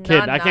when you were a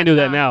kid. I can't do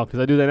that now because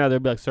I do that now.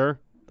 They'll be like, sir,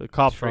 the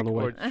cops are on the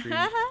way.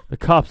 The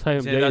cops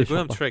have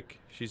him. Trick.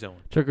 She's on.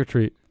 Trick or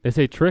treat. They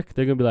say trick.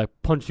 They're gonna be like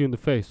punch you in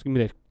the face. Give me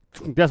that.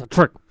 That's a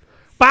trick.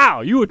 Bow.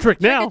 You a trick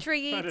now.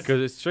 Because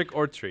it's trick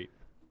or treat.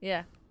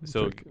 Yeah. So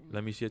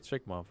let me see a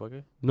trick,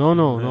 motherfucker. No.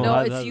 No,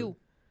 it's you.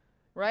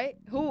 Right?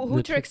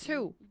 Who tricks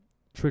who?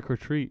 Trick or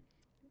treat.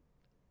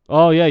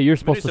 Oh yeah, you're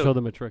supposed to show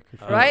them a trick.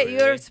 Right?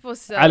 You're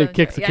supposed to. Ali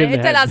kicks the kid in the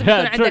head. أنت لازم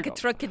يكون عندك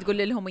trick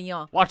تقول لهم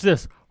إياه. Watch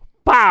this.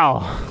 Pow!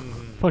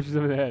 Punches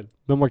them in the head.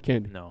 No more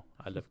candy. No,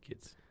 I love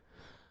kids.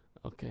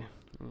 Okay.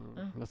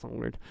 That's not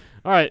weird.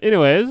 All right.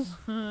 Anyways.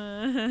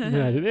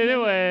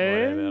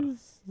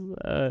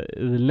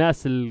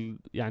 الناس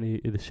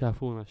يعني إذا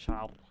شافونا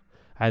شعر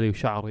علي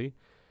وشعري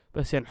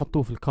بس يعني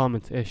حطوه في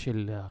الكومنت إيش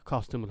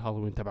الكاستم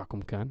الهالوين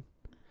تبعكم كان.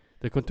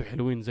 إذا كنتوا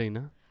حلوين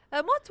زينا.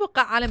 ما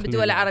أتوقع عالم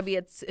بالدول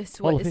العربية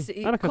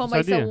كوما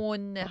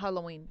يسوون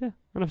هالوين.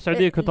 أنا في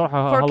السعودية كنت أروح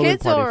هالوين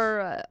parties. For kids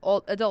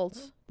or adults?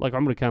 Like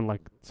عمري كان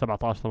like 17-18.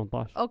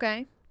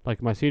 Okay.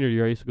 Like my senior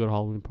year I used to go to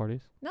Halloween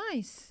parties.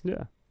 Nice.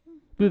 Yeah.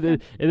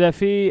 إذا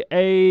في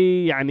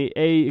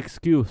أي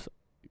excuse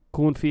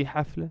يكون في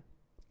حفلة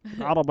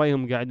عرب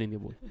أيهم قاعدين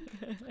يبون.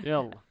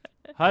 يلا.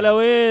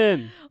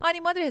 هالوين. أنا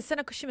ما أدري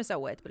هالسنة كل شيء ما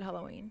سويت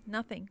بالهالوين.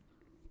 Nothing.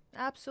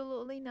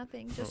 Absolutely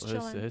nothing. Just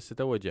chilling. هسه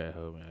توجع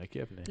هو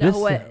كيفنا. لا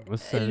هو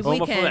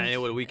المفروض يعني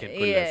هو الويكند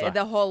كله صح.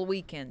 The whole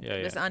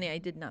weekend. بس أنا I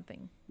did nothing.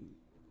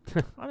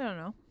 I don't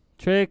know.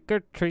 Trick or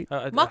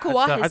treat. ماكو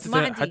واحد ما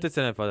عندي. حتى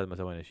السنة اللي فاتت ما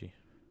سوينا شيء.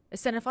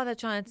 السنة اللي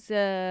فاتت كانت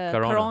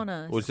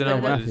كورونا.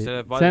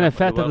 السنة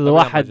فاتت إذا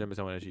واحد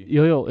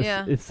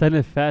السنة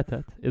اللي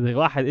فاتت إذا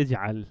واحد إجي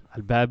على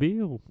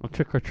البابي و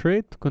trick or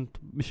treat كنت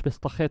مش بس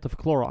طخيته في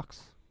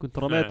كلوروكس كنت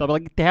رميته بقى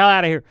get the hell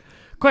out of here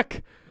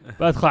quick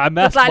بدخل على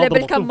ماسك تطلع له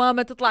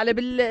بالكمامة تطلع له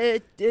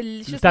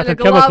شو اسمه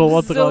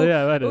الجلافز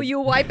you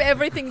wipe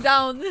everything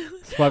down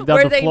swipe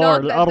down the floor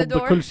الأرض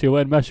كل شيء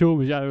وين ما شو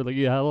مش عارف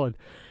لقيه هذول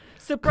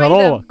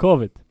كورونا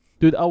كوفيد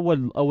دود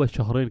أول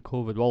شهرين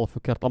كوفيد والله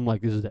فكرت I'm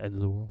like this is the end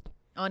of the world.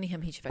 أنا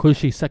هم هيك فكرت. كل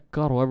شيء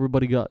سكر و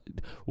everybody got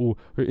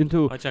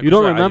انتو you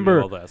don't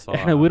remember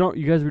احنا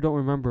you guys don't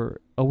remember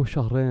أول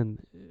شهرين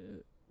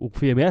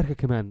وفي أمريكا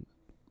كمان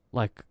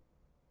like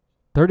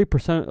 30%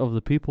 of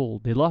the people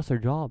they lost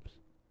their jobs.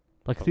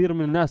 Like كثير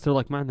من الناس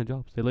they're like ما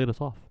عندنا jobs they laid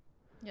us off.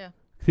 Yeah.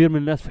 كثير من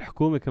الناس في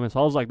الحكومة كمان so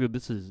I was like dude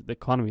this is the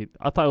economy.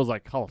 I thought it was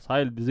like خلاص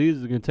هاي disease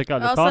is going to take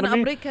out the economy. أصلاً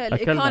أمريكا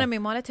economy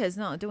مالتها is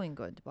not doing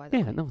good by the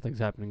way. Yeah, nothing's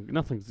happening.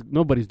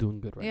 Nobody's doing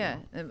good right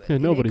now.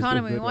 Nobody's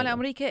economy مال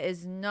أمريكا is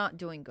not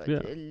doing good.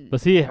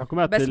 بس هي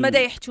حكومات بس ما دا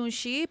يحكون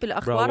شيء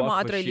بالأخبار ما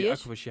أدري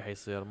ليش. أكبر شيء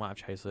حيصير ما أعرف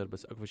شيء حيصير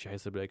بس أكبر شيء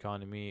حيصير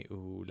بالإيكونومي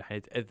ولح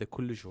يتأذى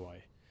كل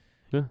شوي.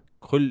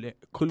 كل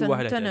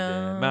واحد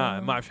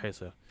ما أعرف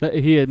حيصير. لا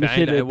هي مش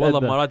والله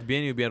مرات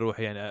بيني وبين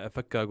روحي يعني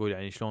أفكر أقول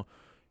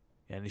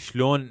يعني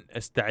شلون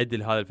استعد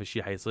لهذا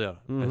الشيء حيصير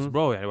بس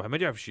برو يعني واحد ما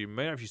يعرف شيء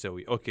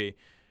يسوي اوكي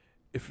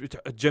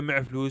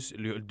تجمع فلوس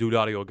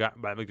الدولار يوقع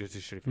بعد ما تقدر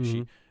تشتري في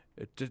شيء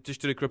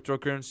تشتري كريبتو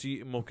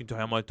كرنسي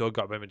ممكن ما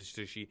توقع بعد ما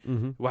تشتري شيء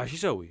واحد شو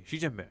يسوي شو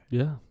يجمع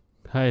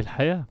هاي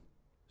الحياة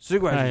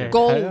صدق واحد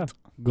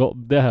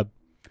جولد ذهب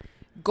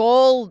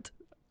جولد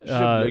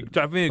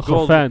تعرفين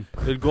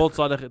الجولد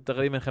صار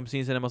تقريبا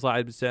 50 سنة ما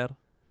صاعد بالسعر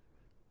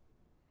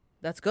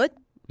that's good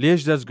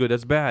ليش that's good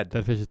that's bad؟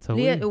 تعرف ايش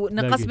تسوي؟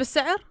 نقص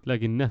بالسعر؟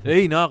 لاقي النفس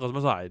اي ناقص ما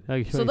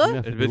صاعد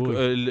صدق؟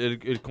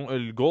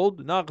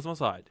 الجولد ناقص ما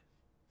صاعد.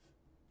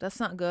 That's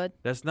not good.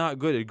 That's not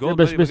good.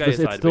 الجولد بس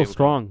it's still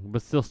strong.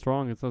 But still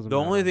strong. It doesn't.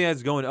 The only thing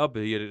that's going up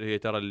هي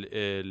ترى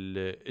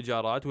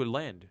الإيجارات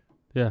واللاند.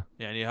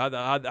 يعني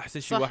هذا أحسن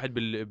شيء واحد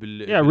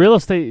بال yeah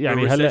real estate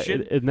يعني هلا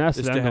الناس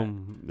اللي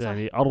عندهم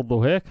يعني أرض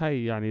وهيك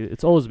هاي يعني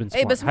it's always been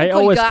smart. هاي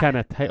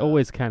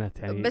always كانت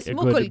يعني بس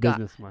مو كل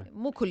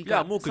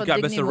قاع مو كل قاع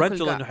بس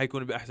الرنتل إنه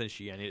حيكون بأحسن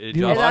شيء يعني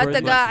إذا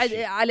أنت قاعد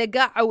على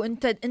قاع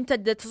وأنت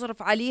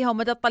تصرف عليها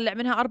وما تطلع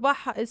منها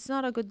أرباح it's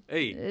not a good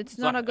it's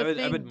not a good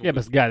thing.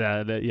 بس قاعد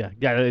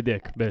على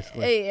إيديك بس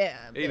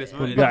بس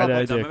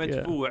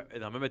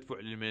إذا ما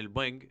مدفوع من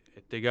البنك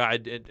أنت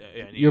قاعد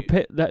يعني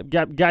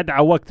قاعد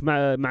عوقت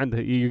ما عنده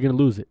you're gonna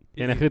lose it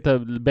يعني اخرتها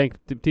البنك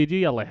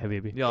بتيجي يلا يا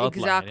حبيبي يا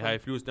اطلع يعني هاي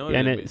فلوسنا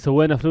يعني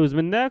سوينا فلوس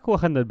منك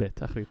واخذنا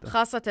البيت اخرتها.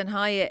 خاصة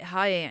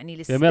هاي يعني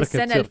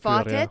السنة اللي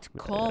فاتت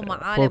كوم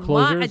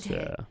عالم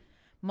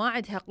ما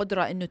عندها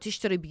قدرة انه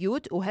تشتري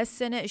بيوت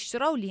وهالسنة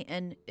اشتروا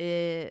لان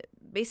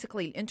basically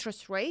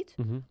الانترست ريت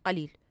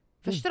قليل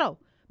فاشتروا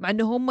مع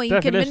انه هم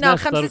يمكن منها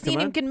 5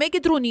 سنين يمكن ما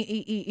يقدرون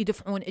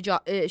يدفعون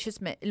شو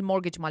اسمه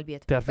المورجج مال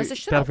البيت بس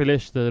اشتروا. تعرفي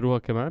ليش اشتروها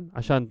كمان؟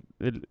 عشان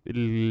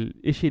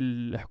الاشي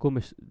اللي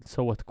الحكومة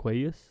سوت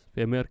كويس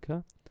في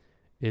امريكا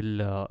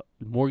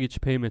المورجج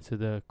payments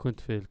اذا كنت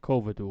في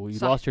الكوفيد و you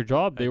lost your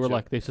job they were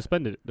like they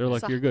suspended it they're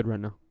like you're good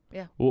right now.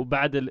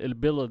 وبعد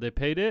البيل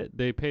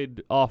they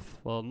paid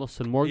off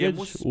نص المورجج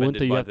وانت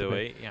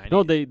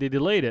no they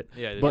delayed it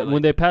but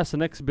when they passed the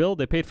next bill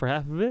they paid for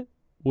half of it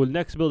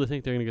والnext bill they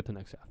think they're gonna get the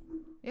next half.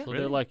 So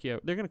they're like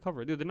they're gonna cover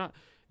it. Dude, they're not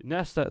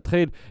الناس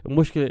تخيل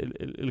المشكلة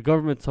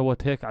الجوفرمنت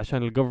سوت هيك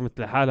عشان الجوفرمنت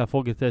لحالها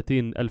فوق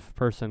 30,000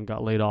 person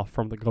got laid off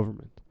from the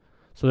government.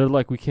 So they're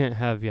like we can't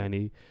have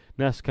يعني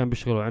ناس كان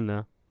بيشتغلوا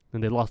عنا and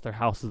they lost their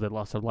houses they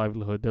lost their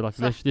livelihood they're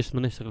like ليش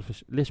ما نشتغل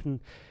ليش من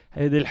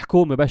هذه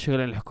الحكومة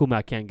بشتغل عن الحكومة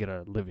I can't get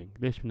a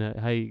living ليش من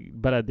هاي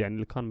بلد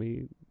يعني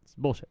economy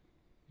bullshit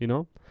you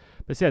know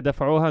بس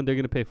دفعوها and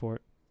they're gonna pay for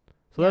it.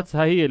 So that's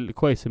هي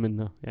الكويسة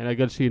منها يعني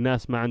أقل شيء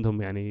ناس ما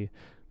عندهم يعني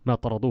ما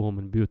طردوهم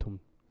من بيوتهم.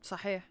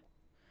 صحيح.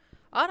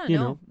 I don't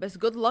know. بس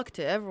good luck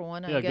to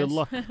everyone I guess. Good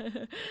luck.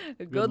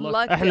 good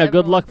luck. احنا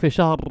good luck في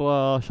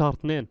شهر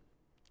 2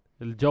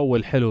 الجو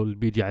الحلو اللي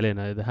بيجي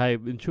علينا إذا هاي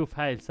بنشوف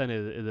هاي السنة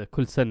إذا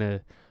كل سنة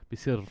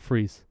بيصير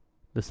فريز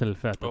السنة اللي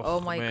فاتت.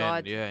 Oh my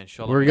god. إن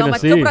شاء الله.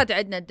 قامت تبرد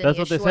عندنا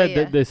الدنيا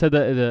شوية. They said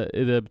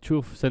إذا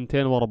بتشوف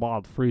سنتين ورا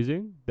بعض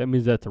freezing that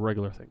means that's a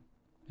regular thing.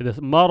 إذا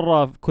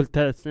مرة كل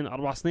 3 سنين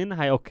 4 سنين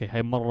هاي أوكي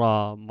هاي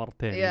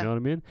مرتين you know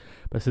what I mean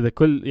بس إذا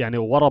كل يعني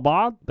ورا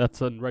بعض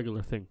that's a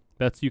regular thing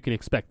that's you can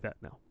expect that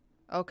now.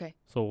 Okay.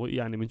 So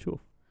يعني بنشوف.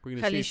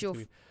 خلي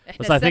نشوف.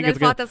 إحنا السنة اللي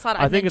فاتت صار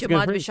عندنا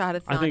جماد بالشهر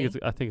الثاني.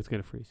 I think it's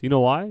gonna freeze. You know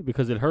why?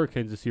 Because the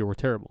hurricanes this year were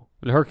terrible.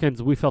 The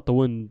hurricanes we felt the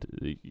wind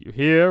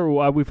here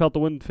we felt the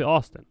wind في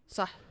Austin.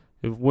 صح.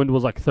 If wind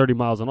was like 30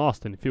 miles in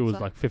Austin if it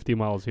was like 50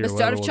 miles here. بس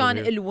تعرف كان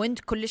الويند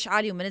كلش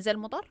عالي وما نزل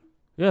مطر؟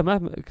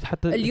 ما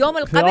حتى اليوم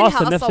اللي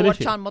قبلها أصور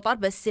كان مطر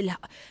بس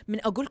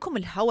من أقول لكم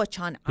الهواء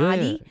كان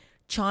عالي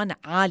كان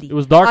عالي.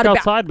 It was dark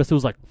outside but it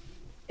was like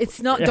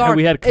it's not dark.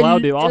 We had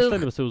cloudy Austin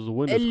but it was the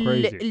wind was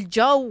crazy.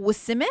 الجو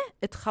والسماء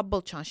تخبل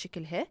كان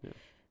شكلها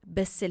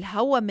بس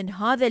الهواء من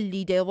هذا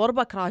اللي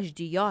يضربك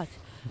راجديات.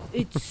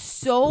 It's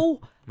so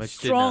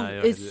strong.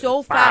 It's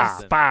so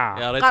fast.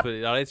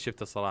 يا ريت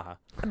شفت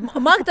الصراحة.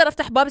 ما أقدر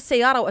أفتح باب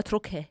السيارة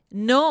وأتركها.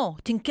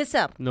 No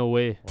تنكسر. No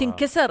way.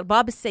 تنكسر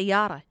باب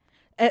السيارة.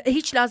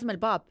 هيك لازم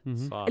الباب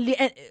اللي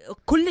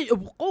كل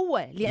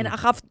بقوة لأن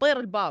أخاف تطير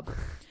الباب.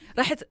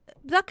 رحت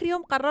ذاك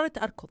اليوم قررت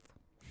أركض.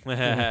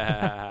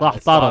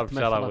 طارت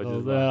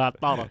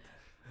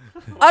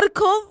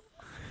أركض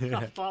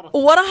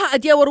ووراها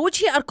أدور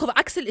وجهي أركض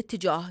عكس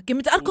الاتجاه.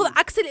 قمت أركض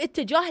عكس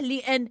الاتجاه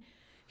لأن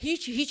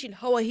هيك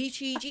الهواء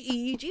هيك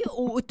يجي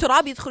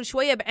والتراب يدخل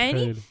شوية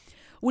بعيني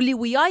واللي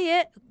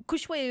وياي كل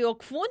شوية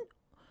يوقفون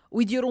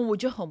ويديرون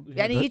وجههم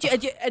يعني يجي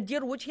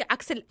أدير وجهي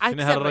عكس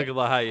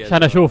الركضة هاي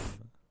عشان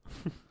أشوف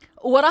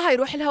وراها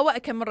يروح الهواء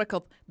كم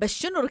ركض بس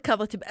شنو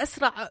ركضت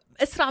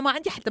بأسرع ما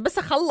عندي حتى بس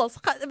أخلص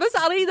بس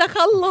أريد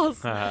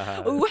أخلص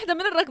وواحدة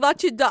من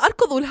الركضات شدة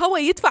أركض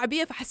والهواء يدفع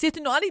بي فحسيت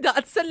إنه أنا دا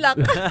أتسلق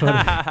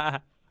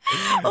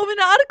ومن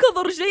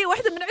أركض رجلي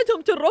واحدة من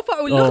عندهم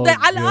ترفع واللغدة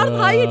على الأرض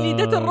هاي اللي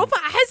دا ترفع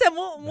أحسها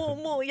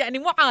مو يعني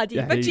مو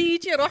عادي فجي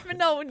يروح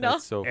منها ومنها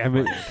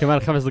يعني كمان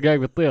 5 دقائق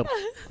بتطير.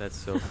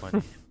 That's so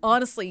funny.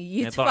 honestly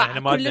يدفع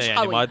كلش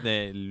قوي. ما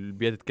عندنا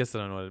البيت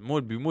تكسر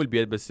مو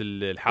البيت بس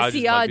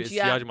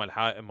السياج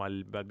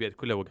مال البيت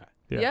كله وقع.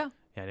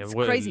 يعني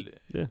crazy.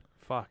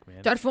 fuck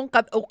man. تعرفون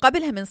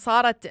وقبلها من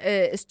صارت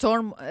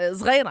ستورم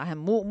صغيرة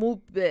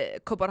مو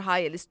بكبر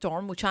هاي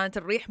الستورم وكانت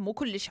الريح مو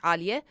كلش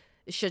عالية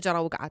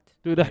الشجرة وقعت.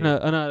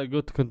 أنا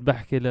كنت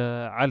بحكي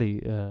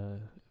لعلي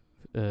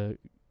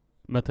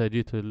متى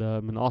جيت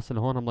من أصل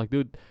هون I'm like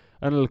dude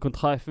أنا اللي كنت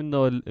خايف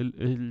إنه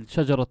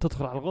الشجرة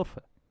تدخل على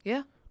الغرفة.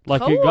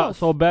 Like it got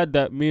so bad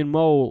that me and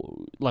Mo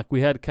like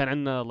we had كان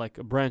عندنا like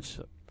a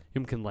branch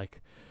يمكن like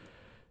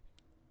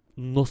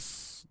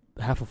نص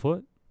half a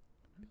foot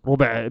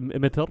ربع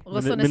متر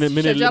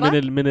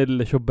من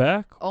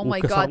الشباك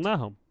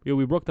وكسرناهم.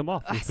 we broke them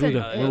off.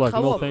 we're like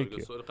no thank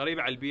you.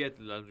 قريبة على البيت.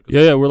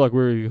 we're like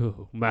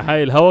مع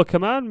هاي الهواء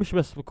كمان مش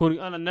بس بكون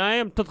أنا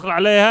نايم تدخل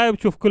علي هاي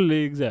بتشوف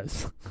كل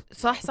إقزاز.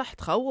 صح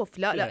تخوف.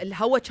 لا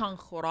الهواء كان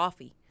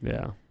خرافي.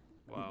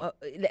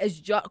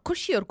 الأشجار كل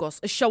شيء يرقص.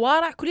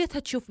 الشوارع كلها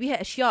تشوف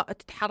بيها أشياء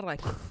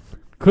تتحرك.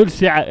 كل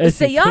شيء.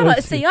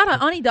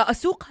 السيارة أنا دا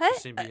أسوقها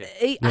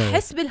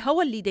أحس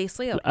بالهواء اللي دا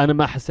يصير. أنا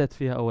ما حسيت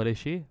فيها أول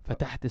شيء.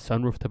 فتحت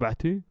السانروف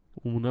تبعتي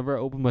whenever I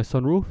opened my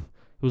sunroof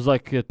it was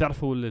like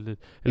تعرفوا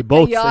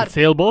البوتس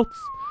السيل بوتس.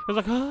 I was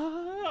like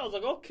I was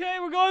like okay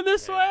we're going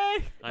this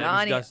way.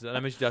 أنا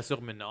مش دا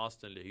أسوق من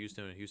أوستن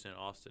لهيوستن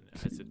أوستن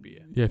حسيت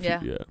بيها.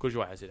 كل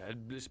شيء حسيت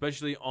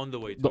especially on the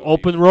way to the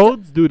open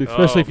roads dude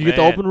especially if you get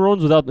the open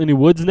roads without any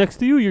woods next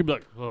to you you're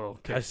like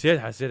okay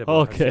حسيت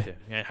okay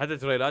يعني حتى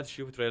تريلات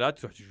تشوف تريلات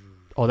تروح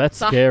oh that's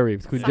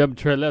scary تكون جنب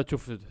تريلات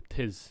تشوف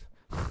تهز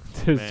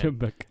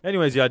جنبك.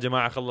 anyways يا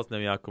جماعة خلصنا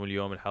وياكم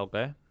اليوم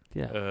الحلقة.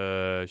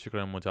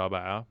 شكرا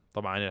للمتابعة.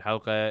 طبعا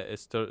الحلقة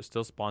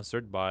still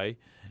sponsored by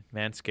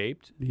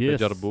Manscaped.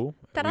 جربوا.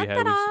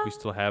 we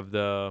still have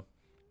the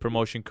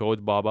promotion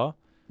code BABA.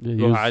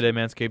 Go على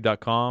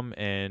manscaped.com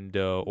and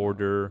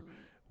order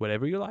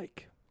whatever you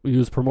like.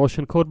 Use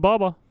promotion code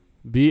BABA.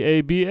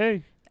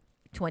 BABA.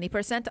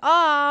 20%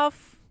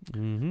 off.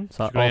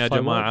 شكرا يا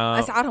جماعة.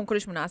 أسعارهم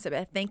كلش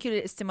مناسبة. Thank you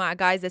للاستماع guys.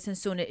 لا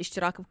تنسون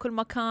الاشتراك بكل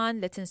مكان.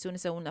 لا تنسون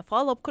تسوون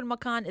follow بكل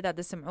مكان. إذا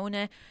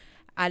تسمعونا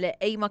على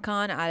أي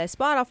مكان على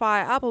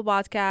سبوتيفاي أبل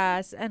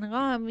بودكاست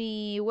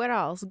أنغامي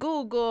where else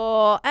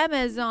جوجل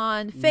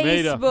أمازون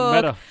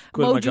فيسبوك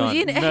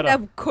موجودين إحنا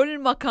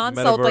بكل مكان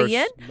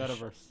صوتيا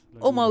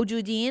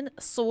وموجودين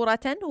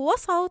صورة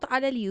وصوت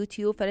على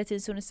اليوتيوب. فلا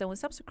تنسون تسوون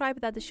سبسكرايب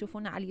إذا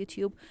تشوفونا على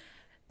اليوتيوب.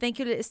 Thank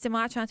you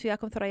للاستماع. كانت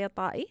وياكم ثريا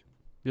الطائي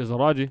يا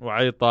زراجي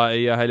وعلي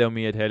الطائي. هلا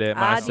ومية هلا.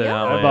 مع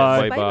السلامة.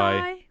 باي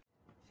باي.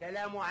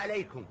 السلام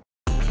عليكم.